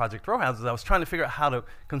started Project Row Houses, I was trying to figure out how to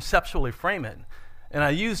conceptually frame it. And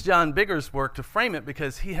I used John Bigger's work to frame it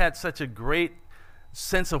because he had such a great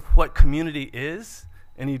sense of what community is,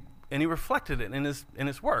 and he reflected it in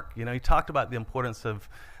his work. He talked about the importance of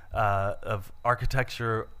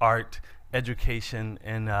architecture, art, education,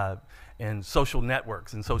 and social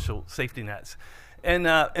networks and social safety nets.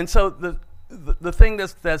 And so the thing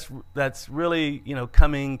that's really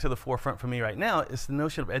coming to the forefront for me right now is the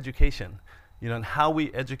notion of education, and how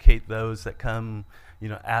we educate those that come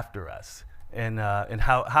after us, and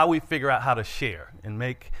how we figure out how to share and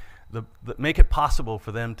make it possible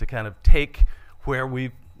for them to kind of take where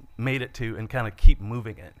we've made it to and kind of keep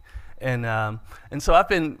moving it. And so I've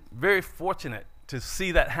been very fortunate to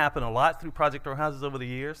see that happen a lot through Project Row Houses over the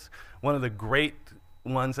years. One of the great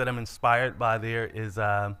ones that I'm inspired by there is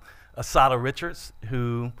Assata Richards,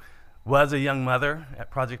 who was a young mother at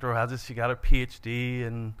Project Row Houses. She got her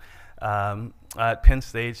PhD at Penn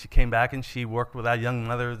State. She came back and she worked with our young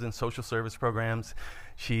mothers in social service programs.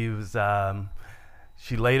 She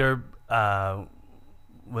later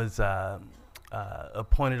was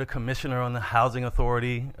appointed a commissioner on the Housing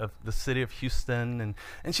Authority of the city of Houston,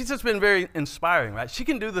 and she's just been very inspiring, right? She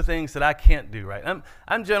can do the things that I can't do, right?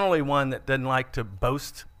 I'm generally one that doesn't like to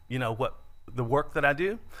boast, what the work that I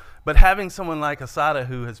do, but having someone like Assata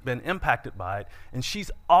who has been impacted by it, and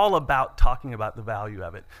she's all about talking about the value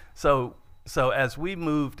of it. So as we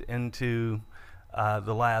moved into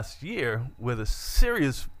the last year with a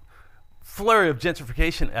serious flurry of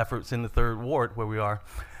gentrification efforts in the Third Ward where we are,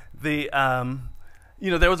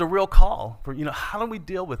 there was a real call for, how do we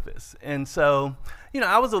deal with this? And so,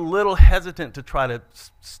 I was a little hesitant to try to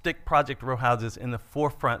stick Project Row Houses in the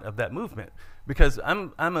forefront of that movement because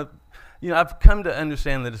I've come to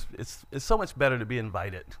understand that it's so much better to be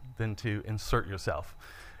invited than to insert yourself.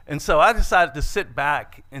 And so I decided to sit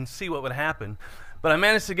back and see what would happen. But I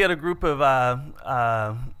managed to get a group of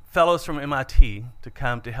fellows from MIT to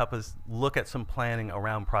come to help us look at some planning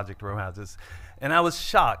around Project Row Houses. And I was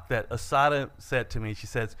shocked that Assata said to me, she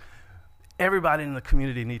says, everybody in the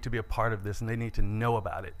community need to be a part of this and they need to know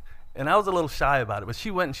about it. And I was a little shy about it, but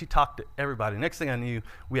she went and she talked to everybody. Next thing I knew,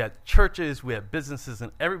 we had churches, we had businesses,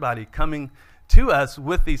 and everybody coming to us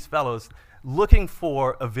with these fellows looking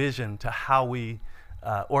for a vision to how we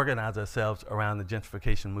organize ourselves around the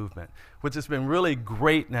gentrification movement, which has been really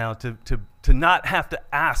great now to not have to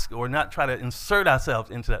ask or not try to insert ourselves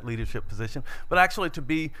into that leadership position, but actually to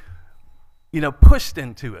be pushed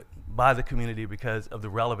into it by the community because of the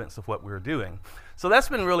relevance of what we're doing. So that's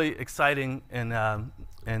been really exciting and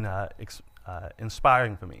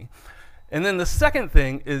inspiring for me. And then the second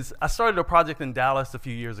thing is I started a project in Dallas a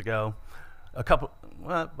few years ago,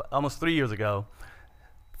 almost 3 years ago,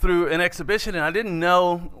 through an exhibition, and I didn't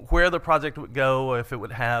know where the project would go or if it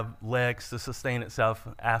would have legs to sustain itself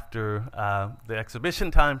after the exhibition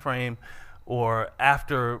time frame or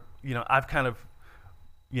after, I've kind of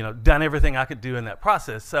done everything I could do in that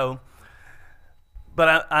process. So,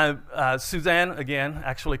 but Suzanne, again,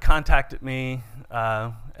 actually contacted me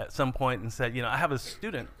at some point and said, I have a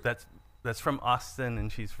student that's from Austin,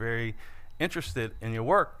 and she's very interested in your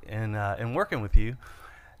work and working with you.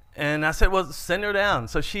 And I said, well, send her down.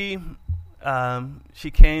 So she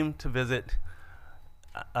came to visit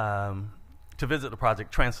the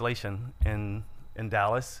project Translation in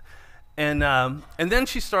Dallas. And then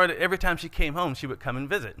she started, every time she came home, she would come and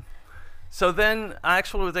visit. So then I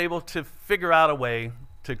actually was able to figure out a way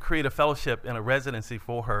to create a fellowship and a residency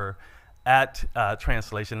for her at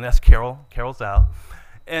Translation. That's Carol Zhao.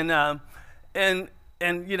 And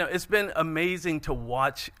it's been amazing to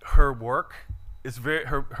watch her work. It's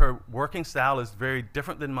her working style is very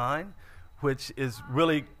different than mine, which is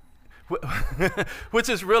really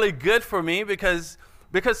good for me because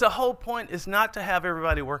the whole point is not to have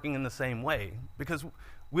everybody working in the same way, because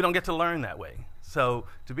we don't get to learn that way. So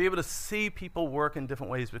to be able to see people work in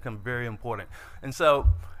different ways become very important. And so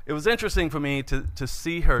it was interesting for me to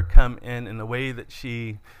see her come in the way that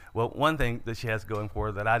she, well, one thing that she has going for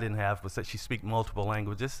her that I didn't have was that she speaks multiple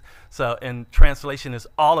languages. So, and translation is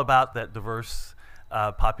all about that diverse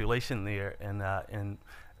population there. And I mean,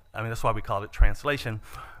 that's why we call it translation.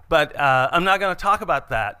 But I'm not going to talk about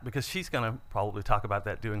that because she's going to probably talk about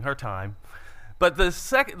that during her time. But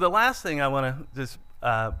the last thing I want to just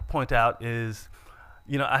point out is,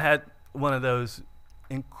 you know, I had one of those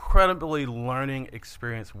incredibly learning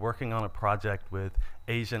experience working on a project with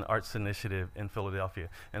Asian Arts Initiative in Philadelphia.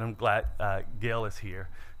 And I'm glad Gail is here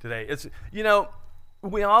today. It's, you know,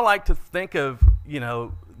 we all like to think of, you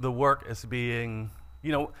know, the work as being,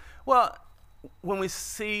 you know, well, when we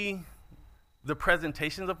see the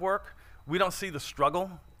presentations of work, we don't see the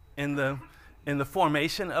struggle in the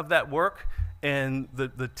formation of that work and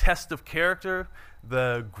the test of character,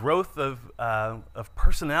 the growth of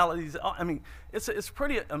personalities. I mean, it's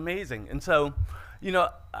pretty amazing. And so, you know,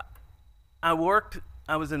 I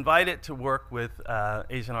was invited to work with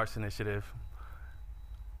Asian Arts Initiative.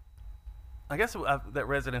 I guess that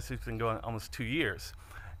residency's been going almost 2 years.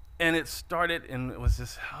 And it started, and it was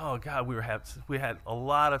just, oh God, we had a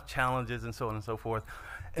lot of challenges and so on and so forth.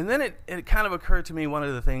 And then it kind of occurred to me, one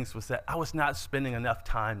of the things was that I was not spending enough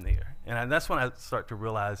time there. And that's when I start to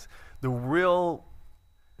realize the real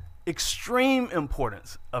extreme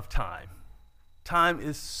importance of time. Time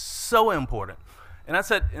is so important. And I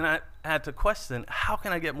said, and I had to question, how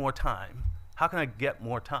can I get more time? How can I get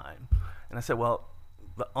more time? And I said, well,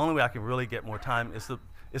 the only way I can really get more time is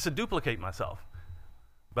to duplicate myself.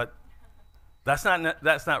 But that's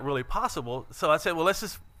not really possible. So I said, well, let's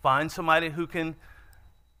just find somebody who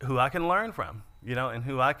I can learn from, you know, and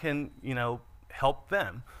who I can, you know, help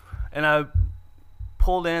them. And I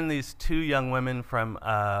pulled in these 2 young women from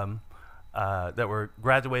that were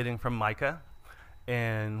graduating from MICA,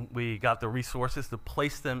 and we got the resources to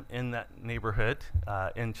place them in that neighborhood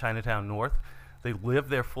in Chinatown North. They lived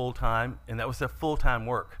there full time, and that was their full-time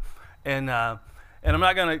work. And I'm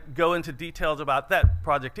not going to go into details about that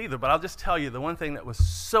project either, but I'll just tell you the one thing that was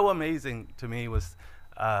so amazing to me was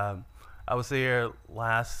I was there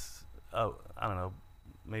last, I don't know,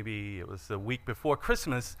 maybe it was the week before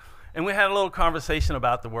Christmas, and we had a little conversation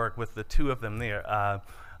about the work with the 2 of them there,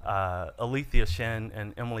 Alethea Shen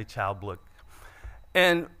and Emily Childblook.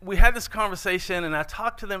 And we had this conversation, and I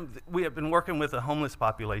talked to them. We had been working with a homeless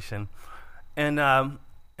population, and I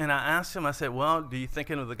asked them, I said, well, do you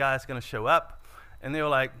think any of the guys going to show up? And they were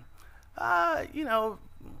like, you know,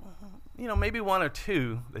 maybe 1 or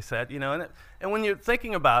 2, they said, you know. And when you're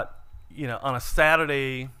thinking about, you know, on a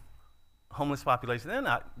Saturday, homeless population, they're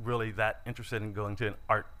not really that interested in going to an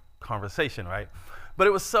art conversation, right? But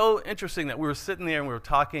it was so interesting that we were sitting there and we were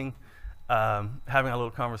talking, having a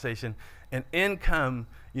little conversation, and in come,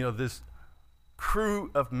 you know, this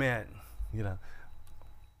crew of men, you know.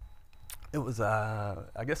 It was,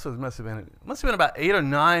 I guess it must have been about 8 or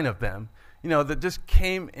 9 of them, you know, that just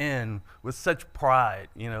came in with such pride,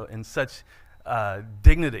 you know, and such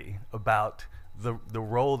dignity about the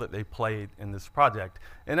role that they played in this project.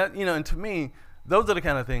 And that, you know, and to me, those are the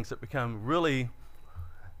kind of things that become really,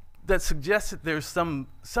 that suggest that there's some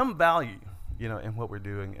value, you know, in what we're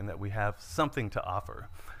doing, and that we have something to offer.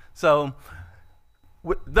 So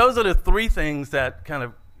those are the 3 things that kind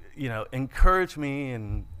of, you know, encourage me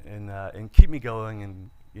and keep me going, and,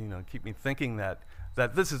 you know, keep me thinking that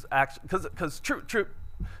this is actually,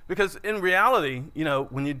 because in reality, you know,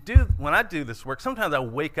 when I do this work, sometimes I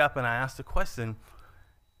wake up and I ask the question,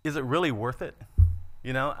 is it really worth it?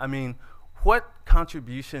 You know, I mean, what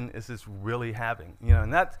contribution is this really having? You know,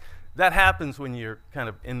 and that happens when you're kind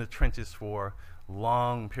of in the trenches for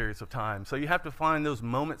long periods of time. So you have to find those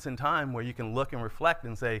moments in time where you can look and reflect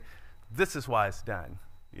and say, this is why it's done.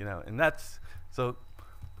 You know, and that's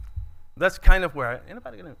kind of where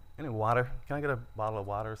anybody get any water? Can I get a bottle of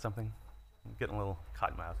water or something? I'm getting a little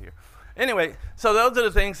cotton mouth here. Anyway, so those are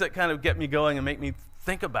the things that kind of get me going and make me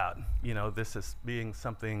think about, you know, this as being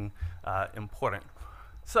something important.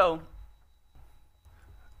 So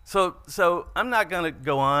I'm not going to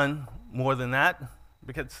go on more than that,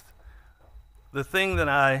 because the thing that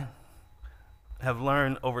I have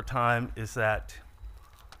learned over time is that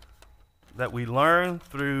we learn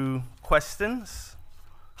through questions.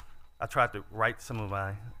 I tried to write some of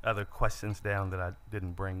my other questions down that I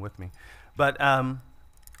didn't bring with me, but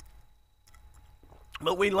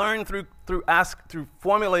we learn through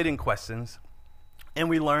formulating questions, and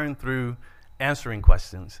we learn through answering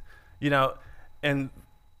questions. You know, and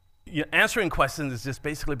answering questions is just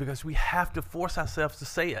basically because we have to force ourselves to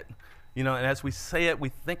say it. You know, and as we say it, we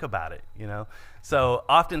think about it, you know. So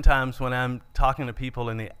oftentimes when I'm talking to people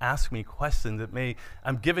and they ask me questions,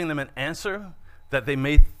 I'm giving them an answer that they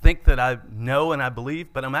may think that I know and I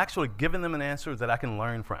believe, but I'm actually giving them an answer that I can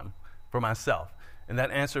learn from for myself. And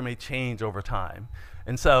that answer may change over time.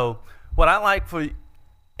 And so what I like for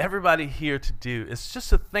everybody here to do is just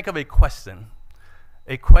to think of a question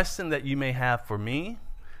that you may have for me,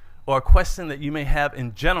 or a question that you may have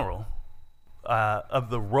in general of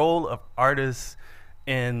the role of artists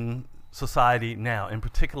in society now, and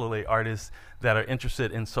particularly artists that are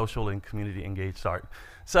interested in social and community engaged art.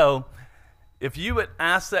 So if you would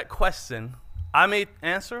ask that question, I may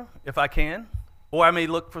answer if I can, or I may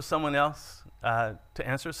look for someone else to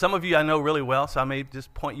answer. Some of you I know really well, so I may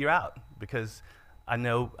just point you out because I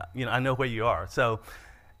know where you are. So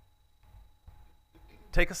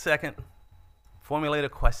take a second, formulate a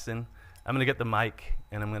question. I'm going to get the mic,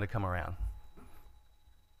 and I'm going to come around.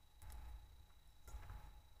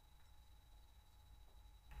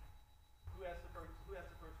 Who has the first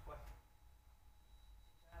question?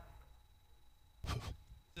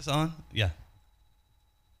 Is this on? Yeah.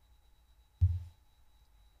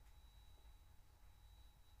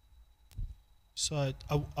 So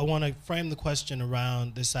I want to frame the question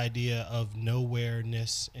around this idea of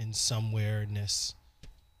nowhereness and somewhereness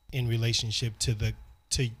in relationship to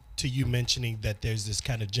you mentioning that there's this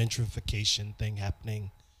kind of gentrification thing happening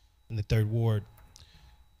in the Third Ward.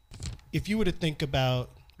 If you were to think about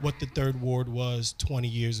what the Third Ward was 20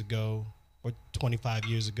 years ago or 25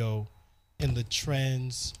 years ago, and the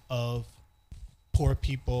trends of poor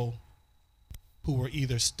people who were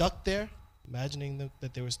either stuck there, imagining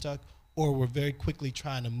that they were stuck, or were very quickly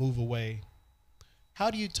trying to move away,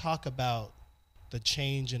 how do you talk about the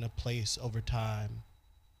change in a place over time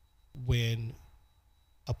when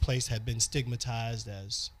a place had been stigmatized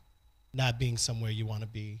as not being somewhere you want to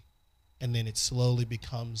be, and then it slowly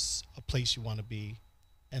becomes a place you want to be,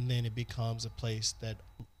 and then it becomes a place that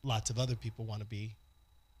lots of other people want to be,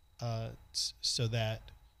 so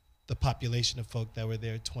that the population of folk that were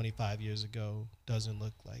there 25 years ago doesn't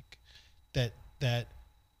look like that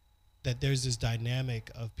there's this dynamic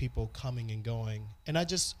of people coming and going. And I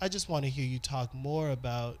just want to hear you talk more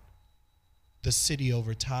about the city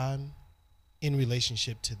over time in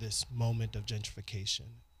relationship to this moment of gentrification.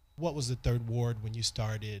 What was the Third Ward when you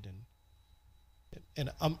started?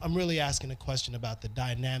 And I'm really asking a question about the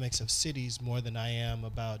dynamics of cities more than I am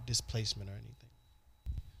about displacement or anything.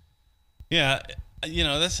 Yeah, you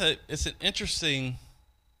know, it's an interesting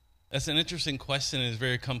question, and it's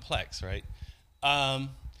very complex, right?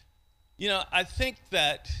 You know, I think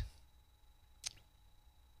that,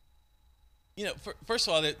 you know, first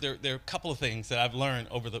of all, there are a couple of things that I've learned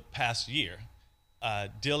over the past year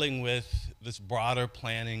dealing with this broader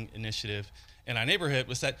planning initiative in our neighborhood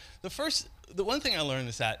was that the one thing I learned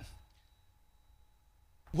is that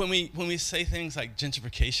when we say things like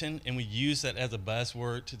gentrification and we use that as a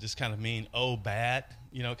buzzword to just kind of mean, oh, bad,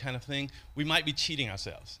 you know, kind of thing, we might be cheating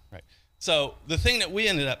ourselves, right? So the thing that we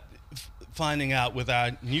ended up finding out with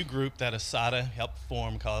our new group that Asada helped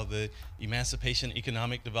form called the Emancipation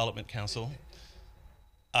Economic Development Council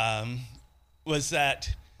was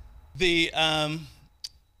that that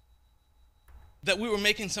we were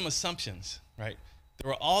making some assumptions, right? There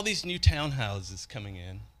were all these new townhouses coming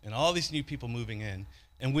in and all these new people moving in,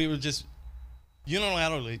 and we were just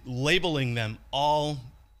unilaterally labeling them all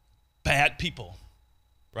bad people,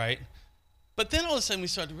 right? But then all of a sudden we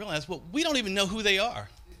started to realize, well, we don't even know who they are.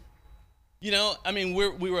 You know, I mean,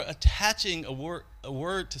 we were attaching a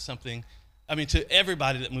word to something, I mean, to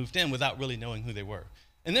everybody that moved in without really knowing who they were.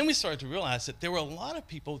 And then we started to realize that there were a lot of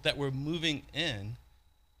people that were moving in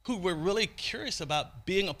who were really curious about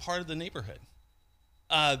being a part of the neighborhood.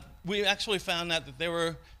 We actually found out that there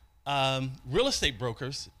were real estate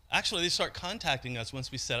brokers. Actually, they start contacting us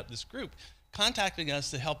once we set up this group, contacting us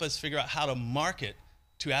to help us figure out how to market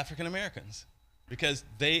to African Americans because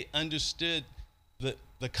they understood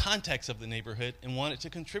the context of the neighborhood and wanted to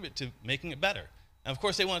contribute to making it better. And of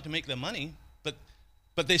course, they wanted to make their money,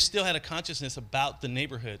 but they still had a consciousness about the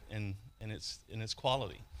neighborhood and its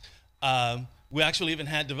quality. We actually even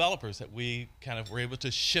had developers that we kind of were able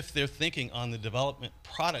to shift their thinking on the development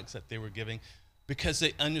products that they were giving because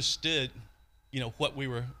they understood, you know, what we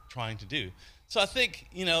were trying to do. So I think,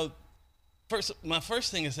 you know, my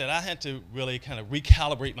first thing is that I had to really kind of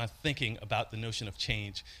recalibrate my thinking about the notion of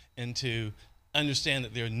change and to understand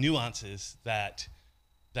that there are nuances that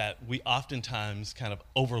we oftentimes kind of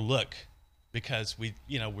overlook because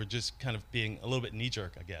we're just kind of being a little bit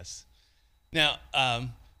knee-jerk, I guess. Now,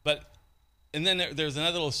 and then there's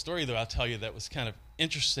another little story that I'll tell you that was kind of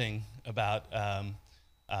interesting about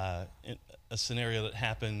a scenario that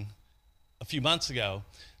happened a few months ago.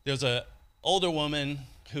 There's an older woman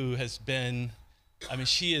who has been,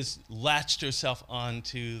 she has latched herself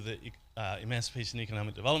onto the Emancipation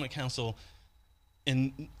Economic Development Council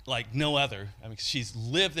in like no other. She's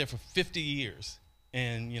lived there for 50 years,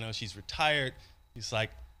 and she's retired. She's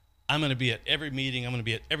like, I'm going to be at every meeting. I'm going to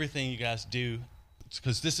be at everything you guys do,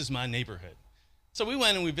 because this is my neighborhood. So we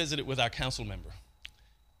went and we visited with our council member,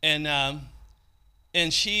 and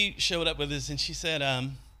she showed up with us, and she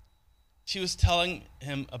said she was telling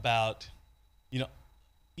him about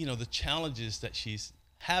the challenges that she's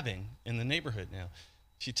having in the neighborhood now.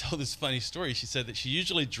 She told this funny story. She said that she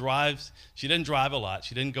usually drives. She didn't drive a lot.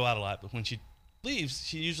 She didn't go out a lot. But when she leaves,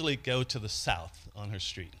 she usually go to the south on her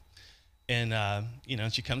street, and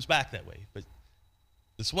she comes back that way. But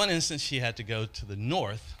this one instance, she had to go to the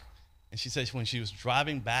north, and she said when she was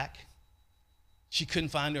driving back, she couldn't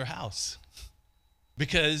find her house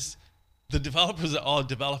because the developers are all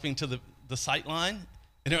developing to the sight line,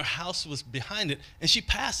 and her house was behind it, and she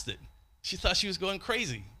passed it. She thought she was going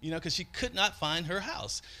crazy, because she could not find her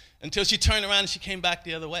house until she turned around and she came back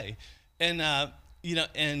the other way. And,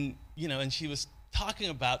 and she was talking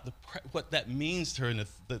about what that means to her and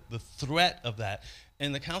the threat of that.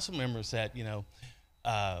 And the council member said,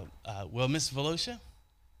 well, Ms. Volosha,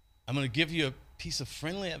 I'm going to give you a piece of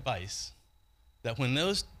friendly advice that when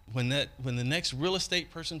the next real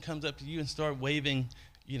estate person comes up to you and start waving,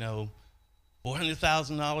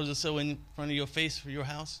 $400,000 or so in front of your face for your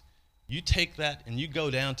house, you take that and you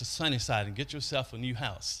go down to Sunnyside and get yourself a new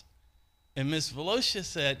house. And Ms. Volosha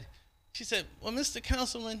said, well, Mr.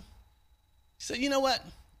 Councilman, she said, you know what?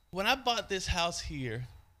 When I bought this house here,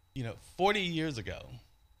 40 years ago,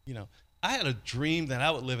 I had a dream that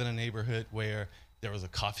I would live in a neighborhood where there was a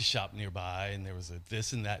coffee shop nearby and there was a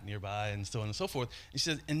this and that nearby and so on and so forth. And she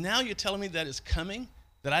said, and now you're telling me that it's coming,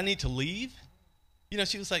 that I need to leave?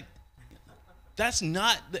 She was like, that's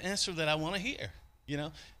not the answer that I want to hear.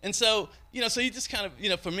 And so, so you just kind of,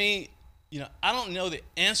 for me, I don't know the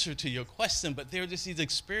answer to your question, but there are just these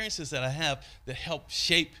experiences that I have that help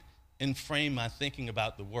shape and frame my thinking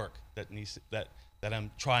about the work that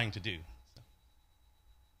I'm trying to do. So,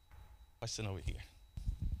 question over here.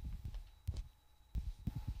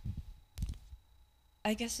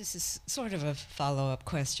 I guess this is sort of a follow-up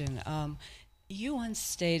question. You once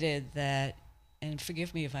stated that, and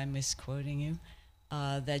forgive me if I'm misquoting you,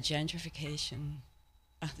 that gentrification,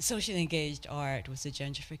 socially engaged art was a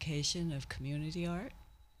gentrification of community art.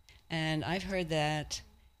 And I've heard that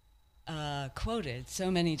quoted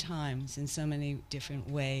so many times in so many different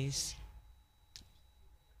ways.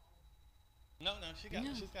 No, she's got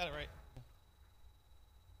it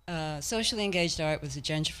right. Socially engaged art was a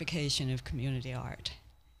gentrification of community art.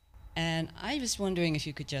 And I was wondering if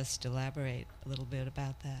you could just elaborate a little bit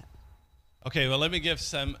about that. Okay, well, let me give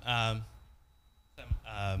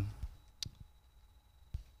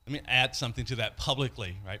let me add something to that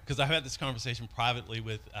publicly, right? Because I had this conversation privately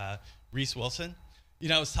with Reese Wilson.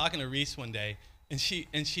 I was talking to Reese one day, and she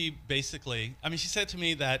basically, she said to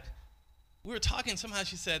me that we were talking, somehow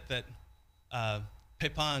she said that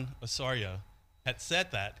Pepin Osorio had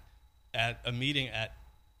said that at a meeting at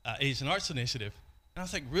Asian Arts Initiative. And I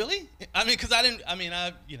was like, really? Because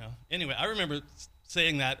anyway, I remember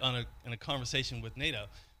saying that in a conversation with NATO.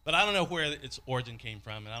 But I don't know where its origin came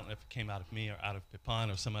from, and I don't know if it came out of me or out of Pepin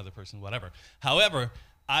or some other person, whatever. However,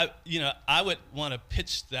 I would want to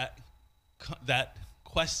pitch that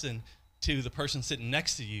question to the person sitting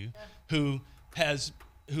next to you, who has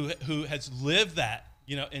lived that,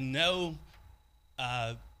 and know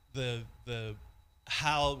the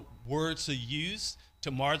how words are used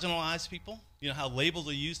to marginalize people, how labels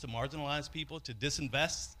are used to marginalize people, to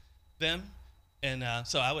disinvest them, and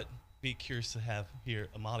so I would be curious to hear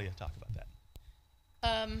Amalia talk about that.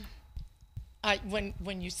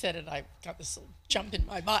 When you said it, I got this little jump in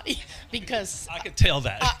my body because I could tell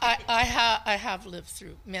that. I have lived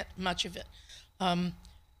through much of it.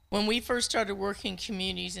 When we first started working in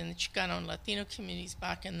communities, in the Chicano and Latino communities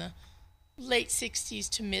back in the late 60s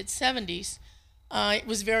to mid 70s, it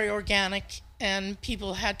was very organic, and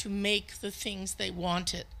people had to make the things they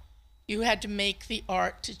wanted. You had to make the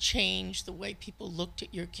art to change the way people looked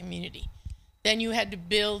at your community. Then you had to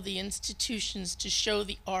build the institutions to show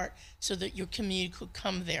the art so that your community could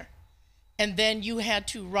come there. And then you had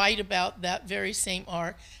to write about that very same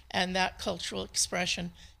art and that cultural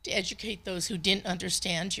expression to educate those who didn't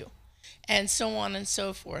understand you, and so on and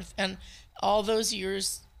so forth. And all those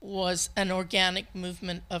years was an organic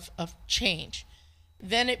movement of change.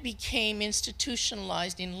 Then it became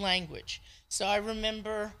institutionalized in language. So I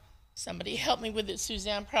remember, somebody help me with it,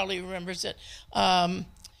 Suzanne probably remembers it,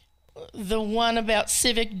 the one about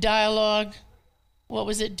civic dialogue. What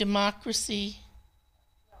was it? Democracy?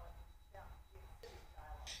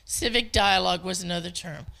 Civic dialogue was another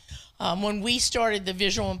term. When we started the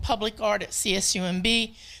visual and public art at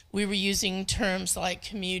CSUMB, we were using terms like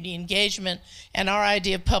community engagement, and our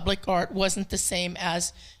idea of public art wasn't the same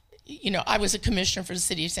as, I was a commissioner for the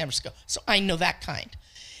city of San Francisco, so I know that kind.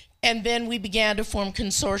 And then we began to form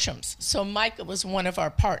consortiums. So Micah was one of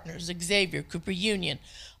our partners, Xavier, Cooper Union,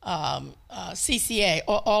 CCA,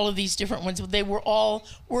 all of these different ones. They were all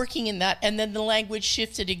working in that, and then the language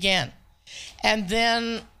shifted again. And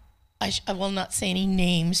then, I will not say any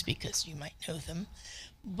names because you might know them,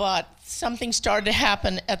 but something started to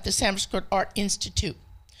happen at the San Francisco Art Institute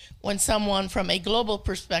when someone from a global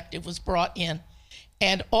perspective was brought in,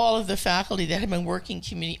 and all of the faculty that had been working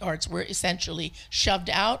community arts were essentially shoved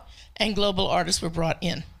out, and global artists were brought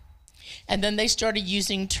in. And then they started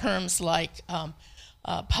using terms like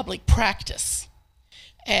public practice.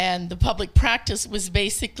 And the public practice was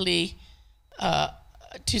basically,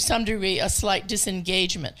 to some degree, a slight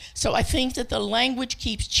disengagement. So I think that the language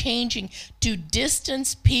keeps changing to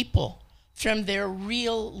distance people from their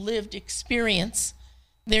real lived experience,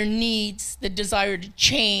 their needs, the desire to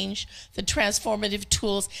change, the transformative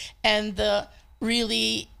tools, and the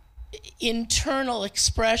really internal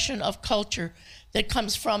expression of culture that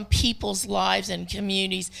comes from people's lives and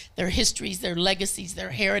communities, their histories, their legacies,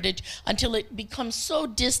 their heritage, until it becomes so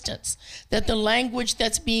distant that the language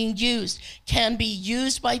that's being used can be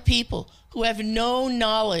used by people who have no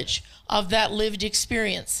knowledge of that lived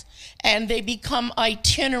experience. And they become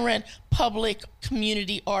itinerant public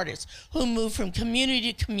community artists who move from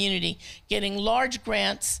community to community, getting large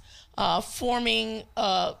grants, forming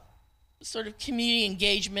sort of community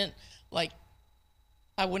engagement, like,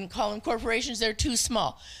 I wouldn't call them corporations, they're too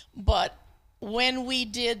small. But when we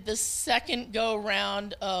did the second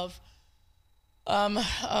go-round of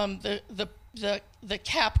the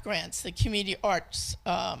CAP grants, the community arts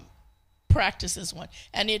practices one,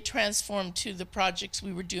 and it transformed to the projects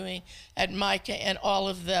we were doing at MICA and all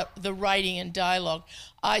of the writing and dialogue,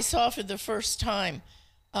 I saw for the first time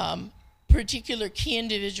particular key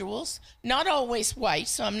individuals, not always white,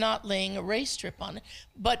 so I'm not laying a race strip on it,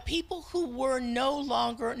 but people who were no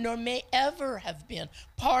longer, nor may ever have been,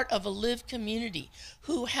 part of a lived community,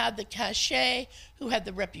 who had the cachet, who had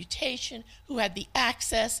the reputation, who had the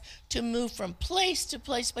access to move from place to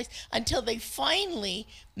place, until they finally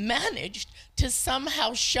managed to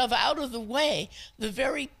somehow shove out of the way the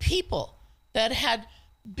very people that had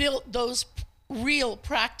built those real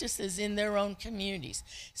practices in their own communities.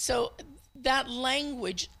 So that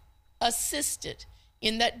language assisted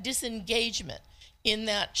in that disengagement, in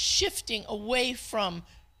that shifting away from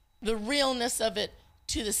the realness of it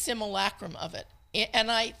to the simulacrum of it. And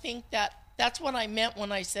I think that that's what I meant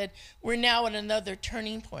when I said we're now at another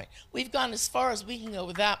turning point. We've gone as far as we can go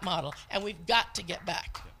with that model, and we've got to get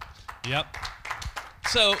back. Yep.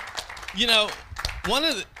 So,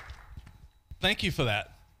 thank you for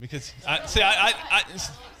that, because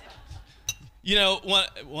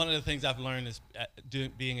one of the things I've learned is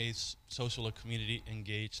being a social or community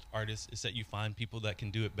engaged artist is that you find people that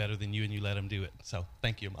can do it better than you and you let them do it. So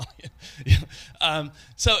thank you, Amalia.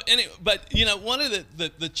 But one of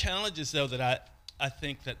the challenges though that I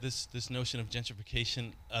think that this notion of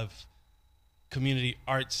gentrification of community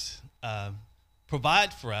arts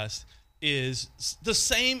provide for us is the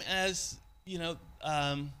same as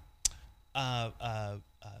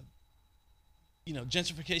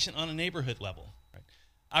gentrification on a neighborhood level. Right?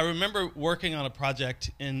 I remember working on a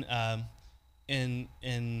project in a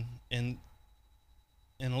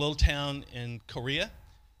little town in Korea,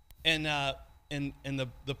 and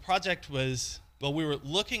the project was, we were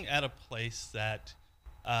looking at a place that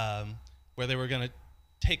where they were going to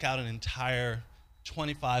take out an entire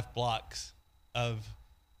 25 blocks of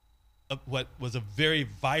what was a very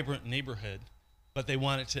vibrant neighborhood, but they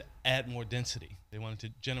wanted to add more density. They wanted to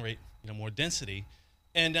generate more density,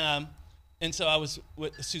 and so I was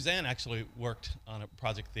with Suzanne. Actually worked on a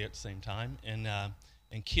project there at the same time, and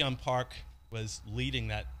Keon Park was leading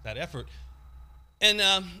that effort. And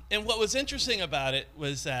what was interesting about it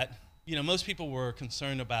was that most people were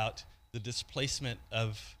concerned about the displacement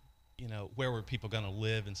of where were people going to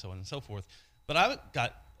live and so on and so forth. But I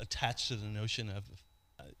got attached to the notion of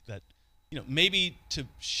that maybe to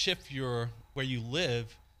shift where you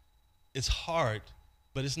live is hard,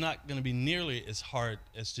 but it's not going to be nearly as hard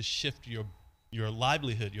as to shift your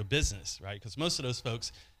livelihood, your business, right? Because most of those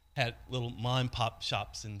folks had little mom and pop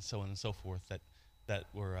shops and so on and so forth that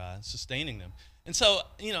were sustaining them. And so,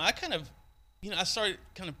 I started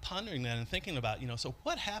kind of pondering that and thinking about, so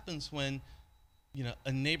what happens when you know,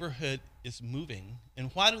 a neighborhood is moving,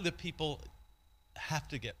 and why do the people have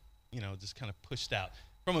to get, you know, just kind of pushed out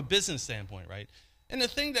from a business standpoint, right? And the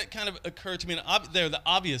thing that kind of occurred to me, and they're the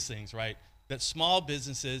obvious things, right? That small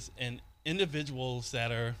businesses and individuals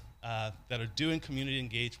that are doing community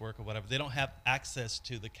engaged work or whatever, they don't have access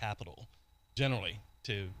to the capital generally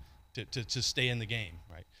to stay in the game,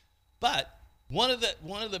 right? But one of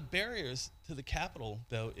the barriers to the capital,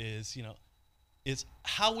 though, is, you know, is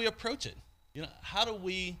how we approach it. You know, how do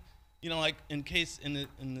we, you know, like in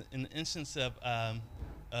the instance of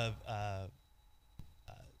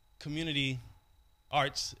community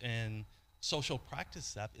arts and social practice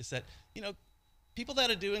stuff, is that, you know, people that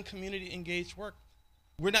are doing community engaged work,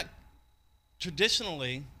 we're not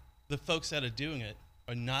traditionally, the folks that are doing it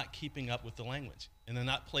are not keeping up with the language, and they're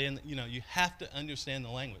not playing, you know, you have to understand the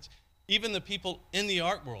language. Even the people in the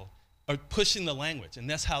art world are pushing the language, and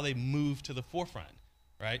that's how they move to the forefront,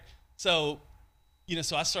 right? So, you know,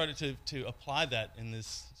 so I started to apply that in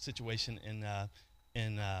this situation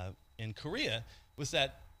in Korea, was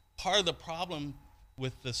that part of the problem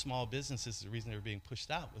with the small businesses, the reason they were being pushed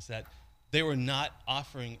out, was that they were not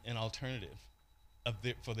offering an alternative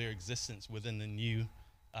for their existence within the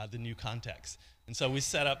new context. And so we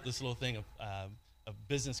set up this little thing of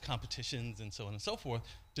business competitions and so on and so forth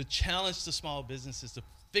to challenge the small businesses to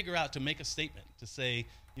figure out, to make a statement, to say,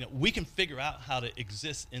 you know, we can figure out how to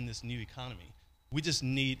exist in this new economy. We just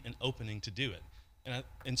need an opening to do it.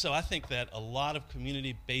 And so I think that a lot of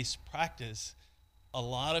community-based practice, a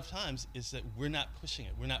lot of times, is that we're not pushing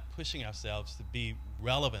it. We're not pushing ourselves to be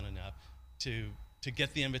relevant enough to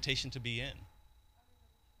get the invitation to be in.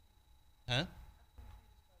 Huh?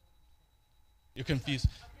 You're confused.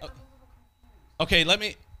 Okay, let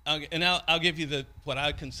me, and I'll give you what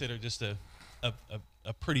I consider just a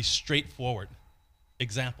pretty straightforward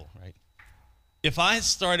example, right? If I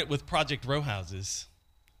started with Project Row Houses,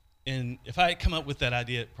 and if I had come up with that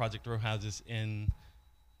idea at Project Row Houses in,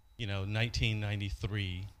 you know,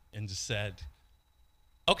 1993, and just said,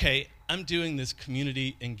 okay, I'm doing this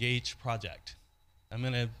community engaged project. I'm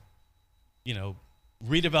gonna, you know,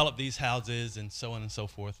 redevelop these houses and so on and so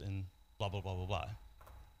forth and blah, blah, blah, blah, blah.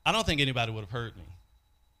 I don't think anybody would have heard me.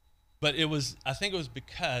 But I think it was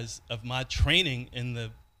because of my training in the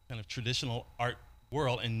kind of traditional art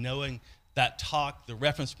world and knowing that talk, the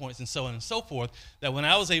reference points and so on and so forth, that when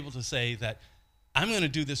I was able to say that I'm going to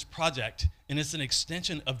do this project and it's an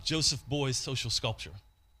extension of Joseph Boy's social sculpture,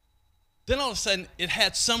 then all of a sudden it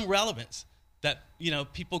had some relevance that, you know,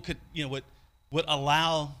 people could, you know, would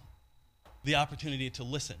allow the opportunity to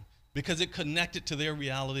listen because it connected to their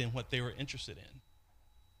reality and what they were interested in.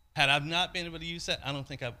 Had I not been able to use that, I don't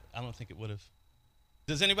think it would have.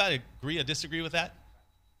 Does anybody agree or disagree with that?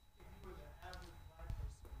 If you were the average black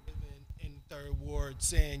person living in Third Ward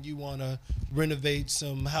saying you want to renovate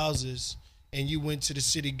some houses, and you went to the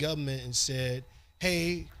city government and said,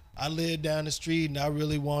 hey, I live down the street and I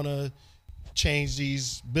really want to change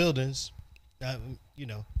these buildings, you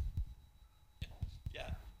know. Yeah.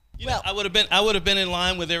 You know, I would have been in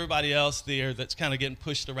line with everybody else there that's kind of getting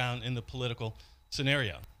pushed around in the political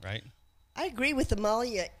scenario, right? I agree with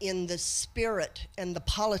Amalia in the spirit and the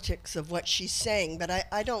politics of what she's saying, but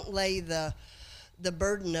I don't lay the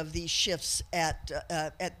burden of these shifts at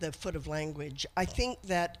the foot of language. I think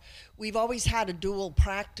that we've always had a dual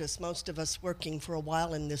practice, most of us working for a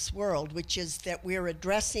while in this world, which is that we're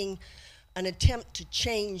addressing an attempt to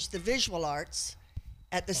change the visual arts.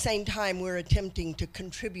 At the same time, we're attempting to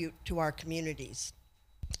contribute to our communities.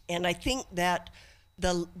 And I think that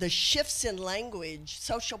the shifts in language,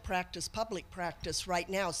 social practice, public practice right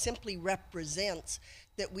now simply represents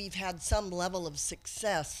that we've had some level of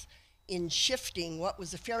success in shifting what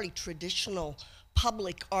was a fairly traditional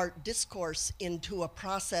public art discourse into a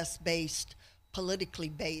process-based, politically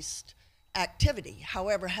based activity.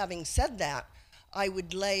 However, having said that, I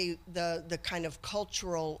would lay the kind of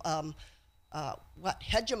cultural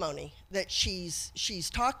hegemony that she's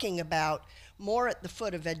talking about more at the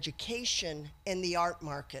foot of education and the art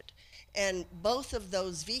market. And both of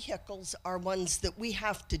those vehicles are ones that we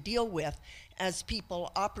have to deal with as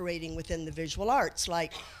people operating within the visual arts.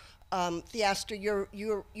 Like Theaster,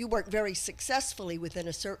 you work very successfully within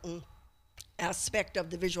a certain aspect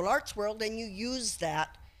of the visual arts world, and you use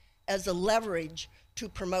that as a leverage to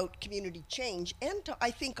promote community change and to,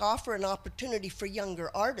 I think, offer an opportunity for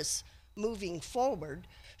younger artists moving forward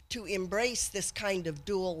to embrace this kind of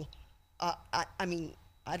dual, I mean,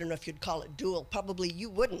 I don't know if you'd call it dual, probably you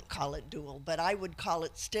wouldn't call it dual, but I would call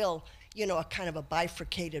it still, you know, a kind of a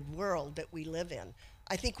bifurcated world that we live in.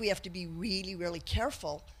 I think we have to be really, really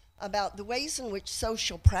careful about the ways in which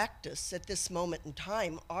social practice at this moment in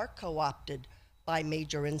time are co-opted by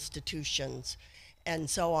major institutions and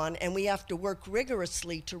so on. And we have to work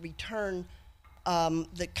rigorously to return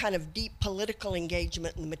the kind of deep political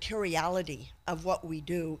engagement and the materiality of what we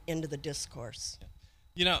do into the discourse.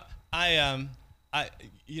 You know, I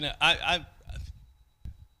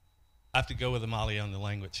have to go with Amalia on the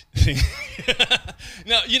language.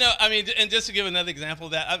 No, you know, I mean, and just to give another example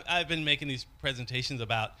of that, I've been making these presentations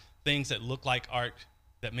about things that look like art,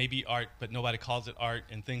 that may be art, but nobody calls it art,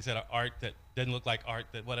 and things that are art that doesn't look like art,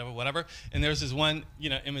 that whatever. And there's this one, you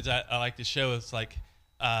know, image I like to show. It's like,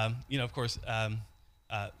 you know, of course,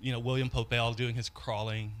 you know, William Popel doing his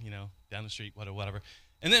crawling, you know, down the street, whatever.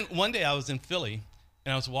 And then one day I was in Philly,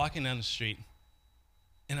 and I was walking down the street,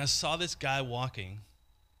 and I saw this guy walking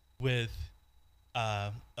with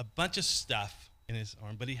a bunch of stuff in his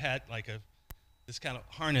arm, but he had like this kind of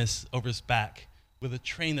harness over his back with a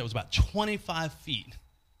train that was about 25 feet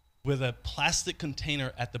with a plastic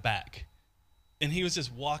container at the back. And he was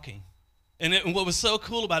just walking. And what was so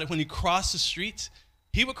cool about it, when he crossed the streets,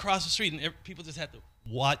 he would cross the street and people just had to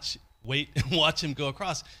wait and watch him go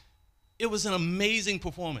across. It was an amazing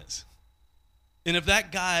performance. And if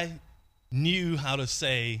that guy knew how to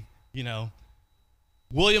say, you know,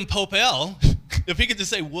 William Popel, if he could just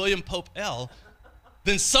say William Popel,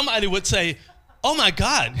 then somebody would say, oh my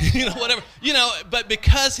God, you know, whatever, you know, but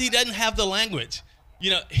because he doesn't have the language,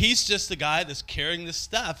 you know, he's just the guy that's carrying this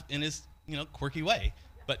stuff in his, you know, quirky way.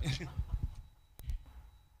 But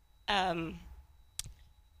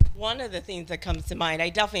one of the things that comes to mind, I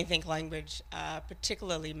definitely think language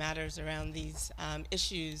particularly matters around these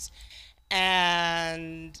issues,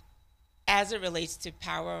 and as it relates to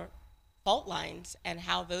power fault lines and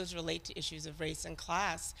how those relate to issues of race and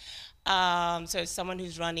class. So as someone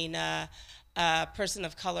who's running a person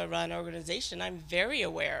of color run organization, I'm very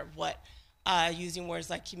aware of what using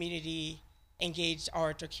words like community engaged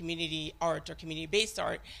art or community-based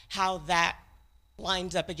art, how that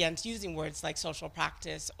lines up against using words like social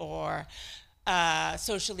practice or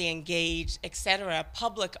socially engaged, etc.,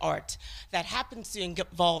 public art that happens to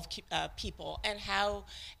involve people, and how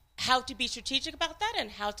to be strategic about that,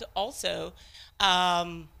 and how to also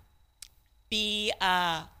be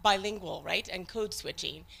bilingual, right, and code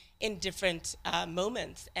switching in different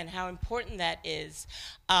moments, and how important that is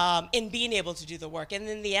in being able to do the work. And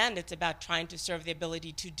in the end, it's about trying to serve the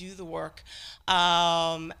ability to do the work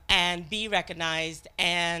and be recognized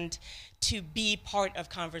and to be part of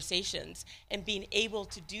conversations. And being able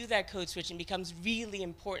to do that code switching becomes really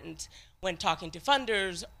important when talking to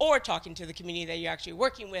funders or talking to the community that you're actually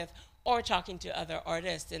working with or talking to other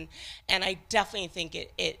artists. And I definitely think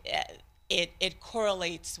it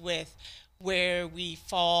correlates with where we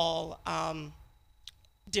fall,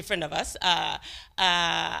 different of us,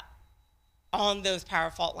 on those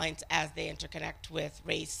power fault lines as they interconnect with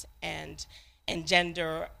race and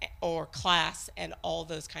gender or class and all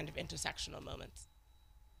those kind of intersectional moments.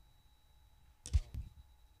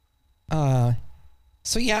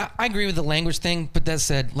 So yeah, I agree with the language thing, but that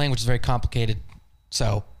said, language is very complicated,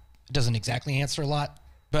 so it doesn't exactly answer a lot.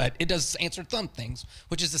 But it does answer some things,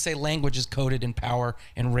 which is to say language is coded in power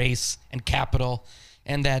and race and capital,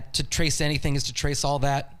 and that to trace anything is to trace all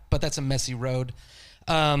that, but that's a messy road.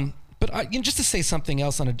 But just to say something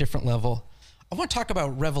else on a different level, I want to talk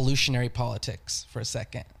about revolutionary politics for a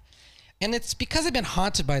second. And it's because I've been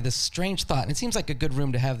haunted by this strange thought, and it seems like a good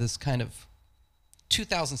room to have this kind of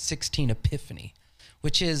 2016 epiphany,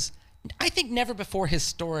 which is, I think never before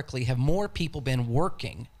historically have more people been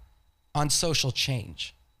working on social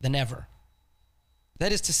change than ever.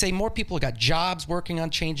 That is to say, more people have got jobs working on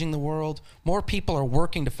changing the world. More people are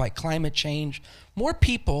working to fight climate change. More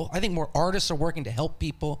people, I think more artists are working to help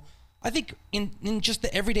people. I think in just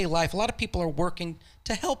the everyday life, a lot of people are working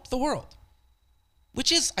to help the world,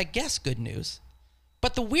 which is, I guess, good news.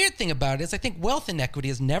 But the weird thing about it is I think wealth inequity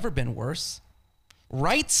has never been worse.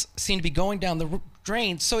 Rights seem to be going down the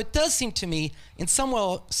drain. So it does seem to me, in some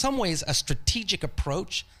ways, a strategic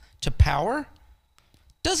approach to power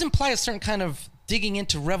does imply a certain kind of digging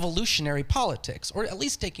into revolutionary politics, or at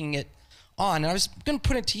least taking it on. And I was going to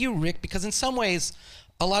put it to you, Rick, because in some ways,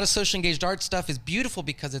 a lot of social engaged art stuff is beautiful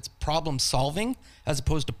because it's problem solving as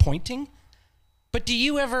opposed to pointing. But do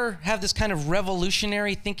you ever have this kind of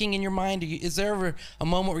revolutionary thinking in your mind? Is there ever a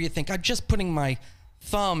moment where you think, I'm just putting my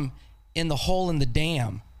thumb in the hole in the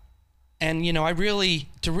dam, and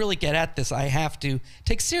to really get at this, I have to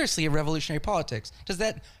take seriously a revolutionary politics?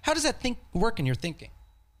 How does that work in your thinking?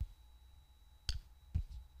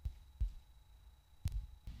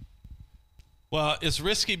 Well, it's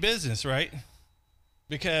risky business, right?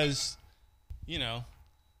 Because,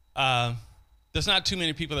 there's not too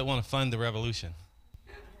many people that want to fund the revolution,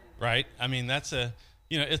 right? I mean, that's a,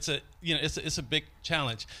 it's a big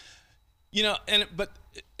challenge.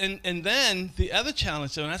 And then the other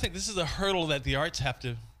challenge, though, and I think this is a hurdle that the arts have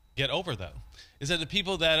to get over, though, is that the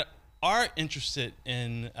people that are interested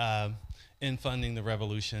in funding the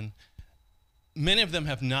revolution, many of them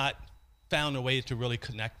have not found a way to really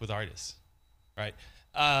connect with artists, right?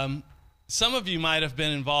 Some of you might have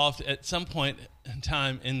been involved at some point in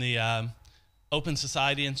time in the Open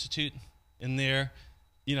Society Institute, in their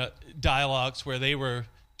dialogues where they were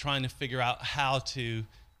trying to figure out how to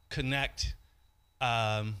connect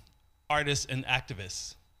artists and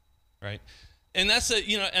activists, right? And that's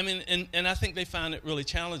and I think they found it really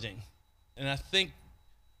challenging. And I think,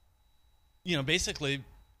 basically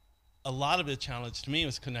a lot of the challenge to me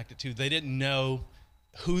was connected to they didn't know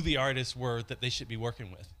who the artists were that they should be working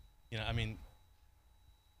with.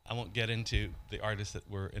 I won't get into the artists that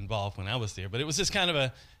were involved when I was there, but it was just kind of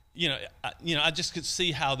a, I just could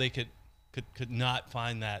see how they could not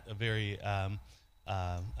find that a very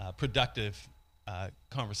productive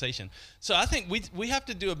conversation. So I think we have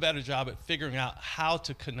to do a better job at figuring out how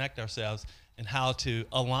to connect ourselves and how to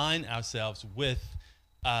align ourselves with,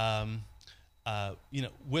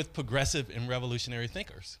 with progressive and revolutionary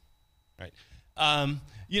thinkers, right?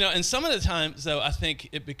 And some of the times, though, I think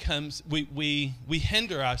it becomes we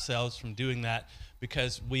hinder ourselves from doing that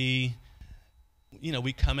because we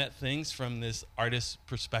come at things from this artist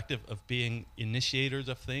perspective of being initiators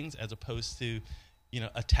of things as opposed to,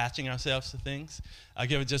 attaching ourselves to things. I'll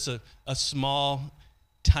give it just a small,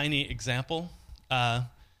 tiny example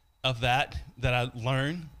of that I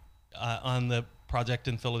learned on the project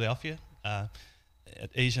in Philadelphia at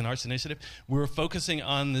Asian Arts Initiative. We were focusing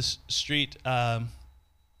on this street, Pearl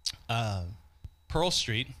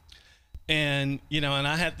Street, and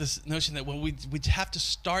I had this notion that we'd have to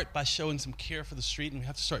start by showing some care for the street, and we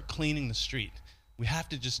have to start cleaning the street. We have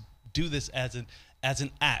to just do this as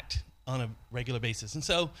an act on a regular basis. And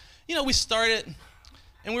so, we started,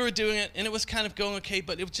 and we were doing it, and it was kind of going okay,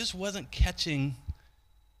 but it just wasn't catching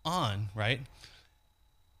on, right?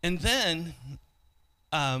 And then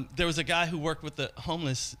there was a guy who worked with the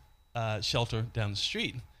homeless shelter down the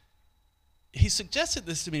street. He suggested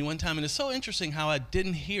this to me one time, and it's so interesting how I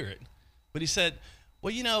didn't hear it. But he said,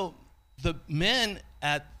 well, the men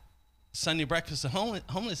at Sunday breakfast, the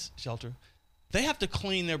homeless shelter, they have to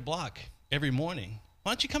clean their block every morning.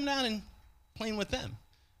 Why don't you come down and clean with them?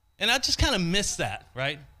 And I just kind of missed that,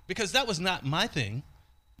 right? Because that was not my thing.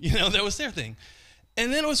 That was their thing.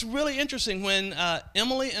 And then it was really interesting when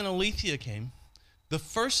Emily and Alethea came. The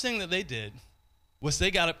first thing that they did was they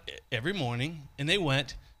got up every morning and they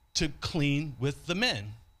went to clean with the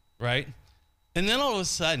men, right? And then all of a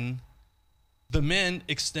sudden, the men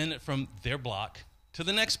extended from their block to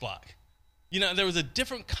the next block. There was a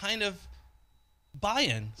different kind of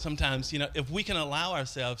buy-in sometimes, if we can allow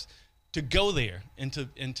ourselves to go there and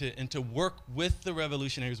to work with the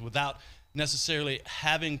revolutionaries without necessarily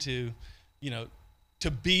having to,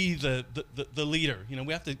 to be the leader.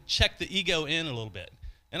 We have to check the ego in a little bit.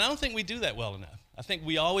 And I don't think we do that well enough. I think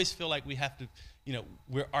we always feel like we have to,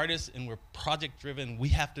 we're artists and we're project driven. We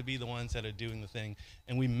have to be the ones that are doing the thing.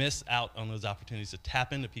 And we miss out on those opportunities to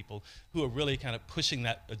tap into people who are really kind of pushing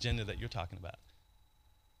that agenda that you're talking about.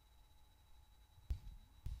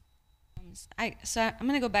 So I'm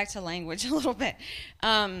going to go back to language a little bit.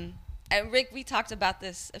 Rick, we talked about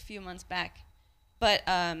this a few months back. But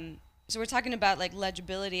so we're talking about like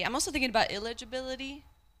legibility. I'm also thinking about illegibility.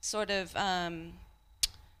 Sort of,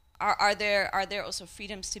 are there also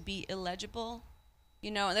freedoms to be illegible?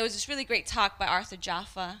 And there was this really great talk by Arthur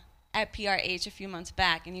Jaffa at PRH a few months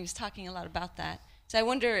back, and he was talking a lot about that. So I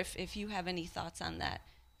wonder if you have any thoughts on that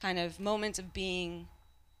kind of moment of being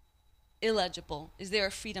illegible. Is there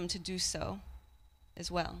a freedom to do so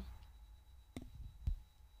as well?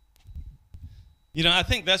 I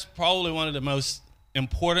think that's probably one of the most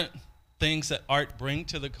important things that art bring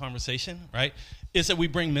to the conversation, right? Is that we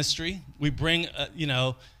bring mystery. We bring,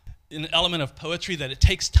 an element of poetry that it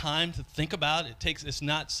takes time to think about. It's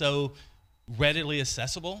not so readily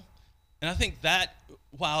accessible. And I think that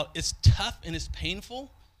while it's tough and it's painful,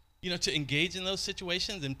 to engage in those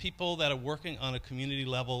situations, and people that are working on a community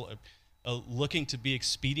level are looking to be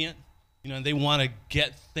expedient, and they want to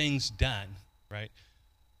get things done, right?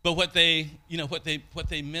 But what they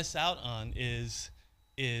miss out on is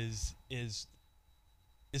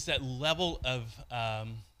that level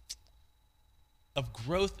of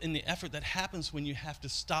growth in the effort that happens when you have to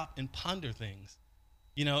stop and ponder things,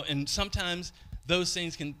 and sometimes those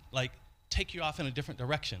things can take you off in a different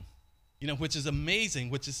direction, which is amazing,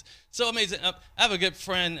 which is so amazing. I have a good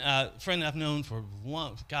friend I've known for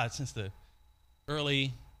since the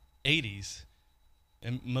early '80s,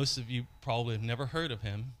 and most of you probably have never heard of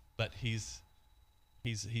him, but he's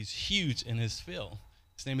huge in his field.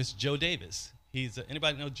 His name is Joe Davis. He's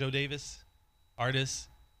anybody know Joe Davis? Artist,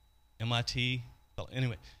 MIT. Well,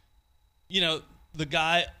 anyway, you know, the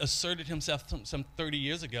guy asserted himself some 30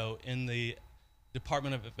 years ago in the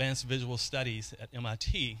Department of Advanced Visual Studies at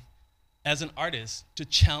MIT as an artist to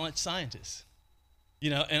challenge scientists. You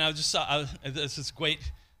know, and I just saw there's this great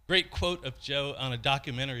quote of Joe on a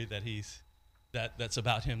documentary that's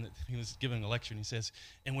about him, that he was giving a lecture, and he says,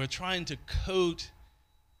 "And we're trying to code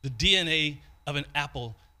the DNA of an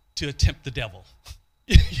apple to tempt the devil."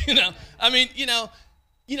 You know, I mean, you know,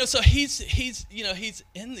 so he's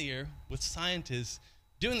in there with scientists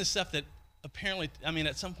doing the stuff that apparently, I mean,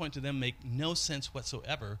 at some point to them make no sense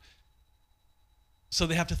whatsoever. So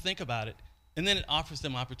they have to think about it, and then it offers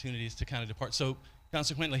them opportunities to kind of depart. So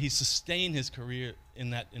consequently, he sustained his career in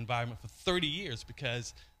that environment for 30 years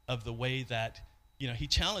because of the way that, you know, he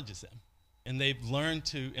challenges them, and they've learned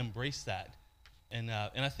to embrace that. And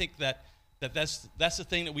I think that's the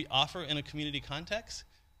thing that we offer in a community context,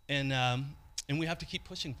 and we have to keep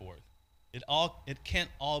pushing for it. It can't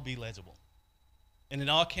all be legible, and it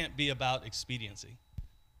all can't be about expediency.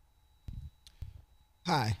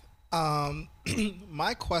 Hi.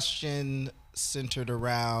 My question centered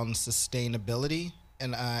around sustainability,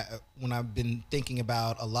 and when I've been thinking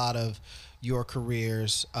about a lot of your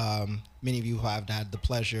careers, many of you who I've had the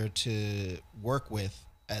pleasure to work with,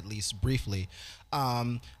 at least briefly,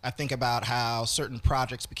 I think about how certain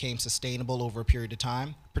projects became sustainable over a period of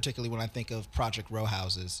time, particularly when I think of Project Row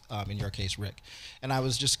Houses, in your case, Rick. And I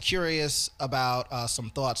was just curious about some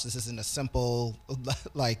thoughts. This isn't a simple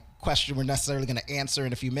question we're necessarily going to answer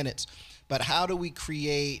in a few minutes, but how do we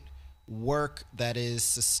create work that is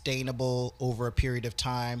sustainable over a period of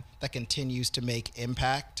time that continues to make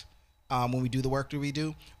impact when we do the work that we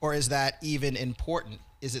do? Or is that even important?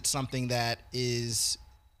 Is it something that is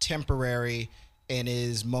temporary and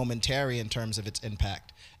is momentary in terms of its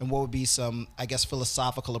impact? And what would be some, I guess,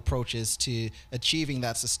 philosophical approaches to achieving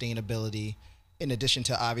that sustainability, in addition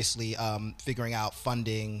to obviously figuring out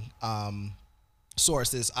funding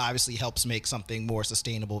sources obviously helps make something more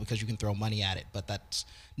sustainable because you can throw money at it, but that's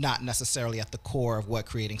not necessarily at the core of what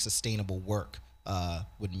creating sustainable work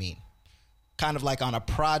would mean. Kind of like on a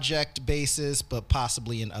project basis, but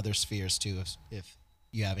possibly in other spheres too, if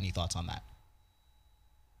you have any thoughts on that.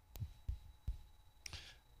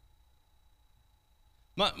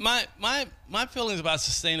 My feelings about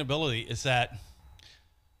sustainability is that,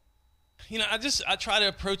 you know, I try to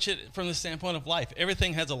approach it from the standpoint of life.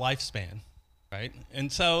 Everything has a lifespan, right?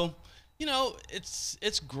 And so, you know,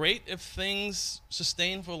 it's great if things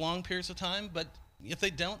sustain for long periods of time, but if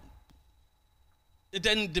they don't, it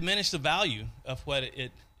doesn't diminish the value of what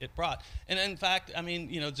it brought. And in fact, I mean,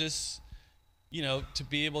 you know, just, you know, to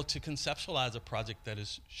be able to conceptualize a project that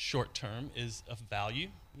is short term is of value.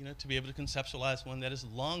 You know, to be able to conceptualize one that is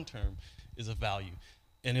long term is of value.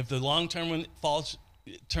 And if the long term one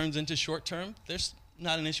turns into short term, there's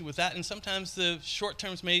not an issue with that. And sometimes the short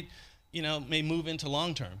terms may move into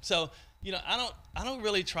long term. So, you know, I don't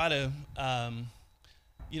really try to,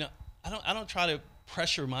 you know, I don't try to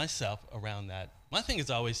pressure myself around that. My thing is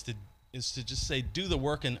always to just say, do the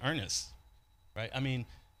work in earnest, right? I mean,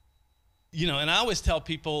 you know, and I always tell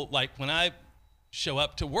people, like, when I show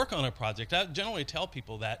up to work on a project, I generally tell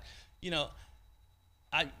people that, you know,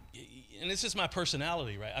 and it's just my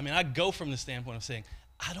personality, right? I mean, I go from the standpoint of saying,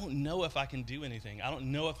 I don't know if I can do anything. I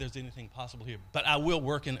don't know if there's anything possible here, but I will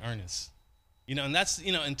work in earnest. You know, and that's,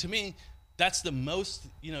 you know, and to me, that's the most,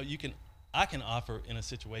 you know, I can offer in a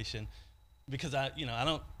situation, because I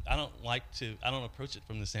don't approach it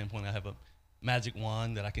from the standpoint I have a magic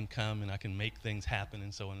wand that I can come and I can make things happen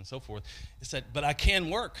and so on and so forth. It's that, but I can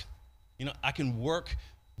work. You know, I can work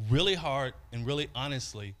really hard and really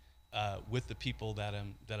honestly with the people that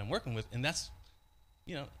I'm working with, and that's,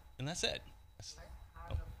 you know, and that's it.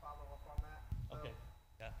 I follow up on that. Okay.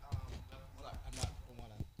 Yeah. I don't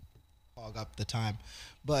want to hog up the time,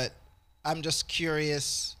 but I'm just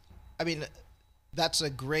curious. I mean, that's a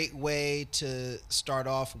great way to start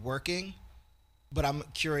off working, but I'm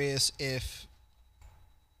curious if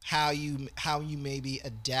how you maybe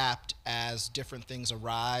adapt as different things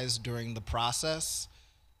arise during the process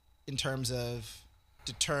in terms of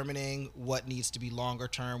determining what needs to be longer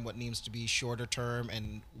term, what needs to be shorter term,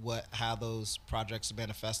 and how those projects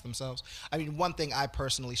manifest themselves. I mean, one thing I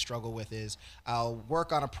personally struggle with is I'll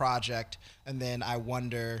work on a project and then I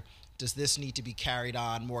wonder, does this need to be carried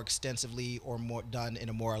on more extensively or more done in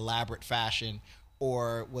a more elaborate fashion?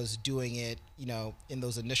 or was doing it, in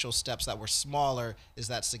those initial steps that were smaller, is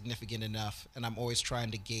that significant enough? And I'm always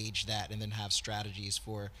trying to gauge that and then have strategies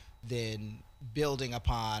for then building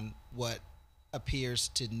upon what appears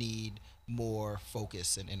to need more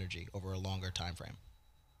focus and energy over a longer time frame.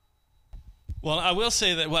 Well, I will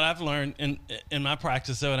say that what I've learned in my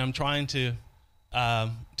practice, though, and I'm trying to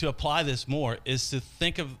apply this more, is to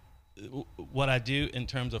think of what I do in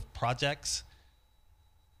terms of projects,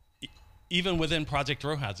 even within Project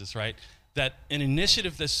Row Houses, right? That an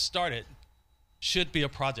initiative that's started should be a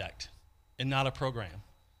project and not a program.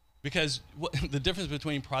 Because the difference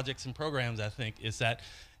between projects and programs, I think, is that,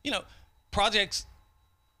 projects,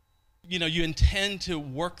 you intend to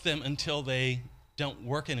work them until they don't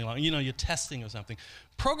work any longer. You're testing or something.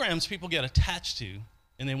 Programs people get attached to,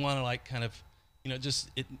 and they want to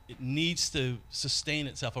it needs to sustain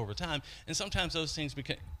itself over time. And sometimes those things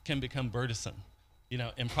can become burdensome,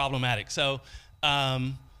 and problematic. So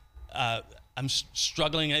I'm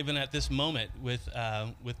struggling even at this moment with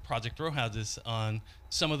Project Row Houses on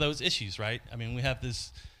some of those issues, right? I mean, we have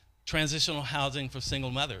this transitional housing for single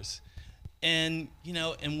mothers. And,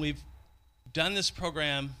 and we've done this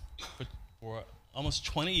program for almost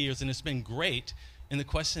 20 years, and it's been great. And the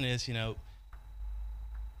question is,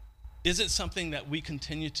 is it something that we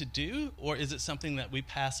continue to do, or is it something that we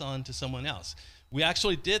pass on to someone else? We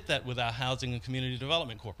actually did that with our Housing and Community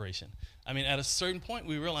Development Corporation. I mean, at a certain point,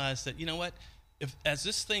 we realized that, as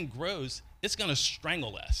this thing grows, it's going to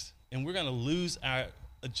strangle us, and we're going to lose our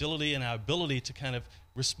agility and our ability to kind of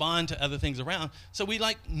respond to other things around. So we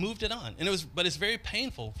moved it on, but it's very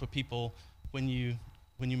painful for people when you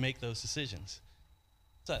make those decisions.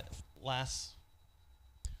 So last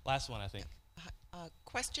one, I think. A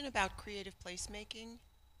question about creative placemaking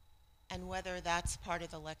and whether that's part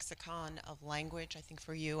of the lexicon of language, I think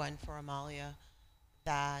for you and for Amalia,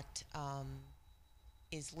 that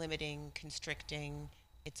is limiting, constricting.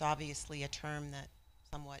 It's obviously a term that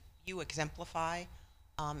somewhat you exemplify.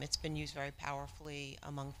 It's been used very powerfully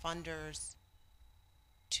among funders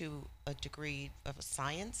to a degree of a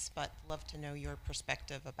science, but love to know your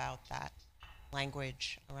perspective about that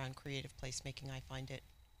language around creative placemaking. I find it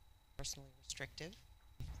personally restrictive.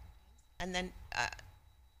 And then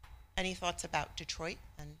any thoughts about Detroit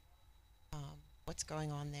and what's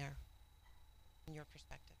going on there in your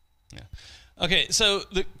perspective? Yeah. Okay, so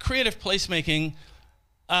the creative placemaking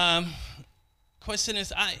question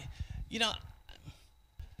is,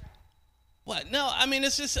 what? No, I mean,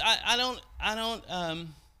 it's just, I don't,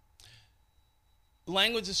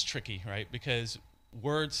 language is tricky, right? Because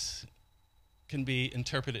words can be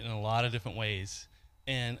interpreted in a lot of different ways.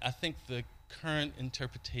 And I think the current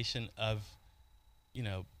interpretation of,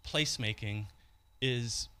 placemaking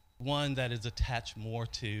is one that is attached more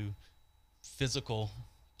to physical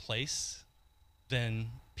place than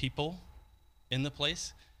people in the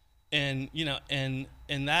place. And, and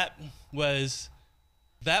that was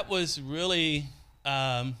really,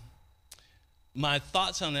 my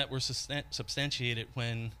thoughts on that were substantiated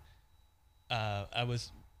when I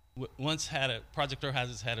was once Project Row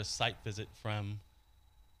Houses had a site visit from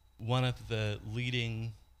one of the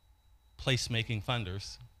leading placemaking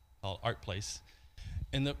funders called Art Place,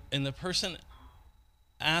 and the person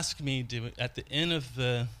asked me at the end of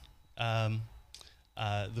the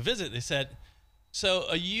visit. They said, "So,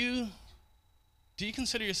 do you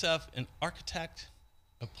consider yourself an architect,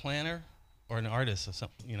 a planner, or an artist or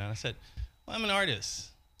something?" I said, "Well, I'm an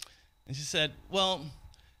artist." And she said, "Well,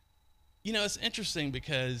 it's interesting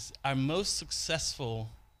because our most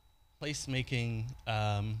successful placemaking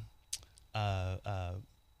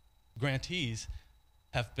grantees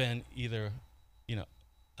have been either,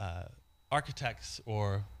 architects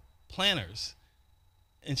or planners."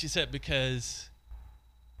 And she said, because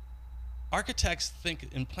architects think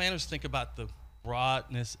and planners think about the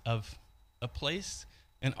broadness of a place,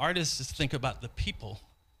 and artists just think about the people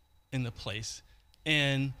in the place.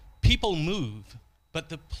 And people move, but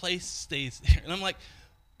the place stays there. And I'm like,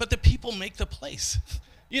 but the people make the place.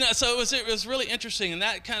 So it was really interesting, and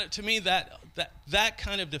that kind of, to me, that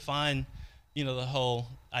kind of defined, the whole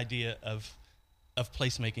idea of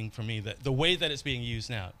placemaking for me, the way that it's being used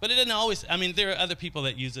now. But it didn't always. I mean, there are other people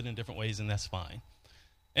that use it in different ways, and that's fine.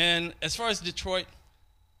 And as far as Detroit,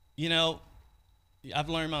 I've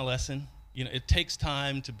learned my lesson. It takes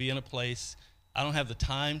time to be in a place. I don't have the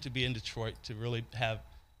time to be in Detroit to really have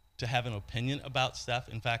an opinion about stuff.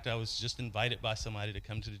 In fact, I was just invited by somebody to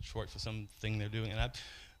come to Detroit for something they're doing, and I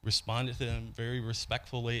responded to them very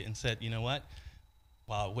respectfully and said, what?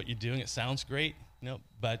 Wow, what you're doing, it sounds great,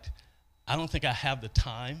 but I don't think I have the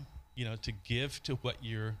time, to give to what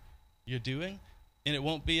you're doing. and it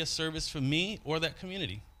won't be a service for me or that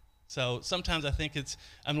community. So sometimes I think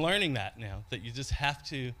I'm learning that now, that you just have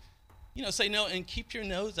to, say no and keep your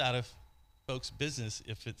nose out of folks' business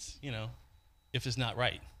if it's, if it's not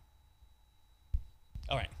right.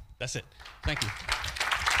 All right, that's it. Thank you.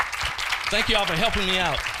 Thank you all for helping me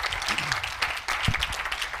out.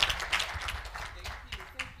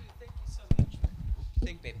 Thank you so much.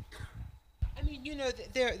 Thank you, baby. I mean,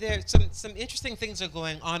 there are some interesting things are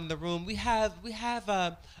going on in the room. We have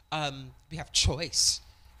choice.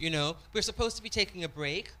 We're supposed to be taking a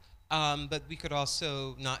break, but we could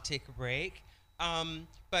also not take a break.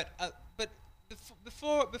 But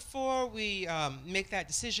before we make that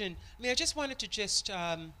decision, I just wanted to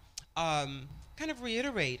kind of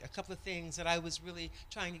reiterate a couple of things that I was really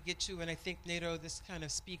trying to get to, and I think, Nato, this kind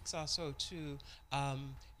of speaks also to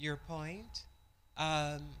your point.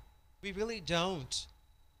 We really don't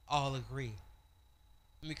all agree.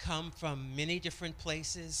 We come from many different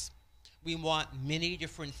places. We want many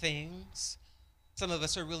different things. Some of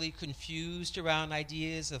us are really confused around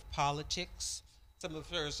ideas of politics. Some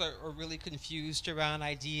of us are really confused around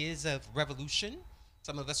ideas of revolution.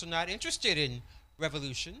 Some of us are not interested in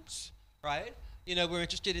revolutions, right? We're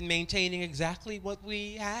interested in maintaining exactly what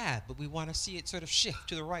we have, but we want to see it sort of shift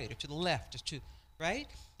to the right or to the left, right?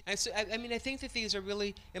 And so, I think that these are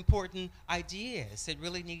really important ideas that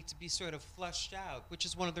really need to be sort of flushed out, which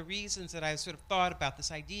is one of the reasons that I sort of thought about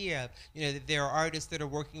this idea, that there are artists that are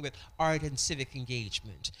working with art and civic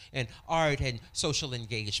engagement, and art and social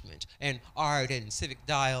engagement, and art and civic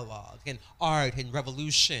dialogue, and art and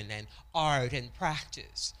revolution, and art and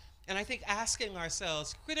practice. And I think asking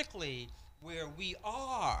ourselves critically where we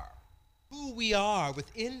are, who we are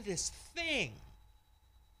within this thing,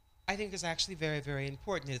 I think is actually very, very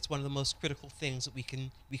important. It's one of the most critical things that we can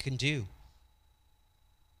do.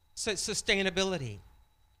 So sustainability.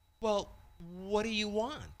 Well, what do you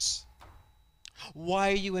want?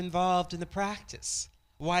 Why are you involved in the practice?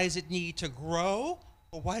 Why does it need to grow?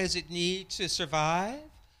 Or why does it need to survive?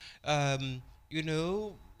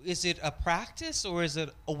 Is it a practice or is it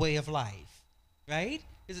a way of life, right?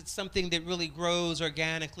 Is it something that really grows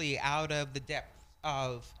organically out of the depth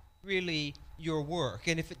of really your work?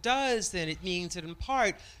 And if it does, then it means that in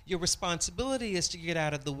part your responsibility is to get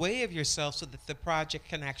out of the way of yourself so that the project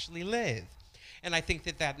can actually live. And I think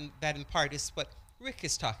that in part is what Rick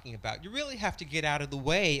is talking about. You really have to get out of the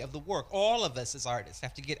way of the work. All of us as artists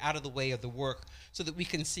have to get out of the way of the work so that we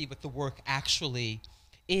can see what the work actually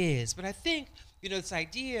is. But I think, this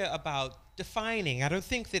idea about defining, I don't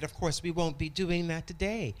think that, of course, we won't be doing that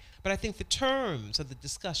today, but I think the terms of the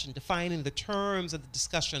discussion, defining the terms of the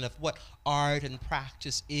discussion of what art and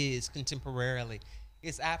practice is contemporarily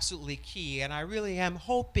is absolutely key. And I really am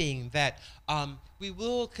hoping that we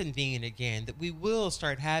will convene again, that we will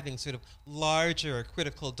start having sort of larger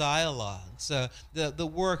critical dialogues. The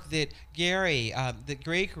work that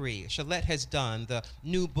Gregory Chalette has done, the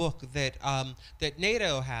new book that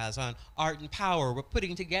Nato has on art and power, we're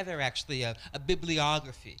putting together actually a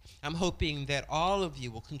bibliography. I'm hoping that all of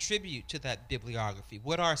you will contribute to that bibliography.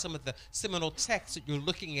 What are some of the seminal texts that you're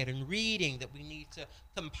looking at and reading that we need to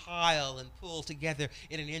compile and pull together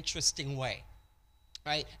in an interesting way,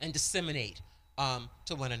 right, and disseminate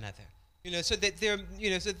to one another, so that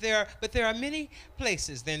there are many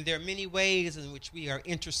places. Then there are many ways in which we are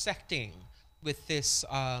intersecting with this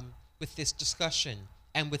discussion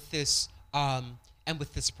and with this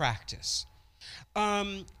practice.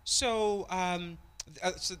 So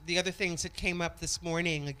the other things that came up this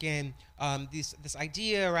morning again, this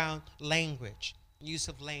idea around language, use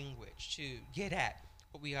of language to get at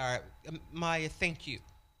what we are. Maya, thank you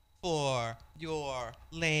for your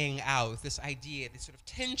laying out this idea, this sort of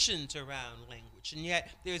tensions around language. And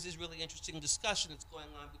yet there's this really interesting discussion that's going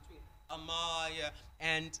on between Amalia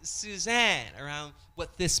and Suzanne around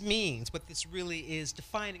what this means, what this really is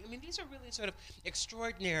defining. These are really sort of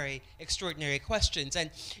extraordinary questions.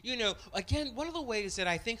 And, again, one of the ways that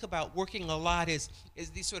I think about working a lot is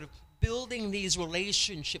these sort of building these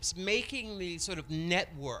relationships, making these sort of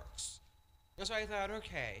networks. And so I thought,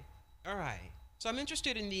 okay, all right. So I'm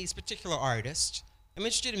interested in these particular artists. I'm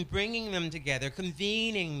interested in bringing them together,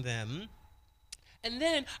 convening them. And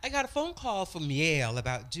then I got a phone call from Yale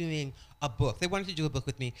about doing a book. They wanted to do a book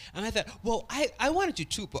with me. And I thought, well, I want to do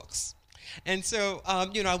 2 books. And so,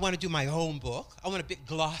 I want to do my own book. I want a bit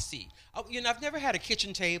glossy. I've never had a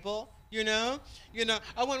kitchen table, I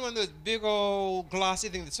want one of those big old glossy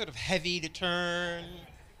things that's sort of heavy to turn,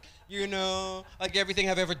 like everything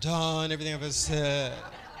I've ever done, everything I've ever said.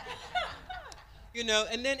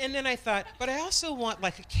 And then I thought, but I also want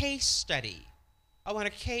like a case study. I want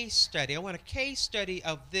a case study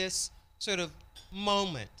of this sort of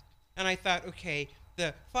moment. And I thought, okay,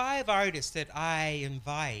 the 5 artists that I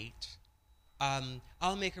invite,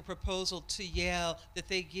 I'll make a proposal to Yale that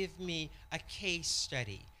they give me a case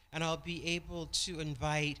study, and I'll be able to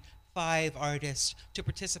invite 5 artists to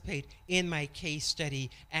participate in my case study,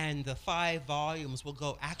 and the 5 volumes will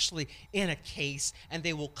go actually in a case, and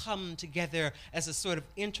they will come together as a sort of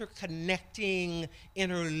interconnecting,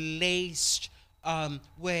 interlaced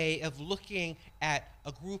way of looking at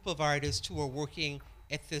a group of artists who are working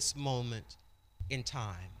at this moment in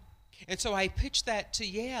time. And so I pitched that to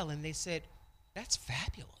Yale, and they said, that's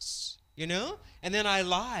fabulous, you know? And then I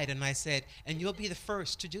lied, and I said, and you'll be the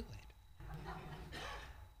first to do it.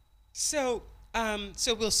 So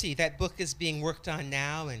we'll see. That book is being worked on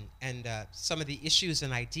now, and some of the issues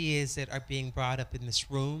and ideas that are being brought up in this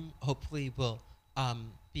room hopefully will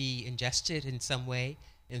be ingested in some way,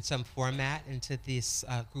 in some format, into this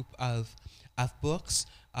group of books.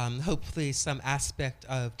 Hopefully some aspect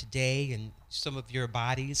of today and some of your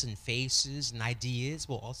bodies and faces and ideas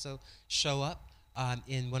will also show up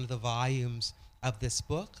in one of the volumes of this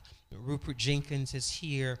book. Rupert Jenkins is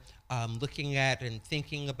here looking at and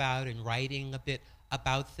thinking about and writing a bit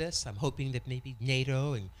about this. I'm hoping that maybe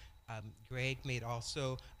NATO and Greg may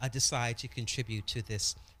also decide to contribute to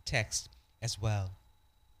this text as well.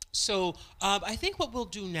 So I think what we'll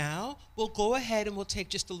do now, we'll go ahead and we'll take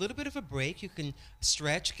just a little bit of a break. You can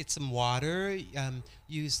stretch, get some water,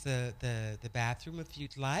 use the bathroom if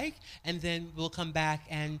you'd like, and then we'll come back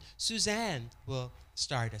and Suzanne will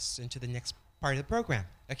start us into the next part of the program.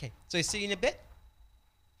 Okay, so I see you in a bit.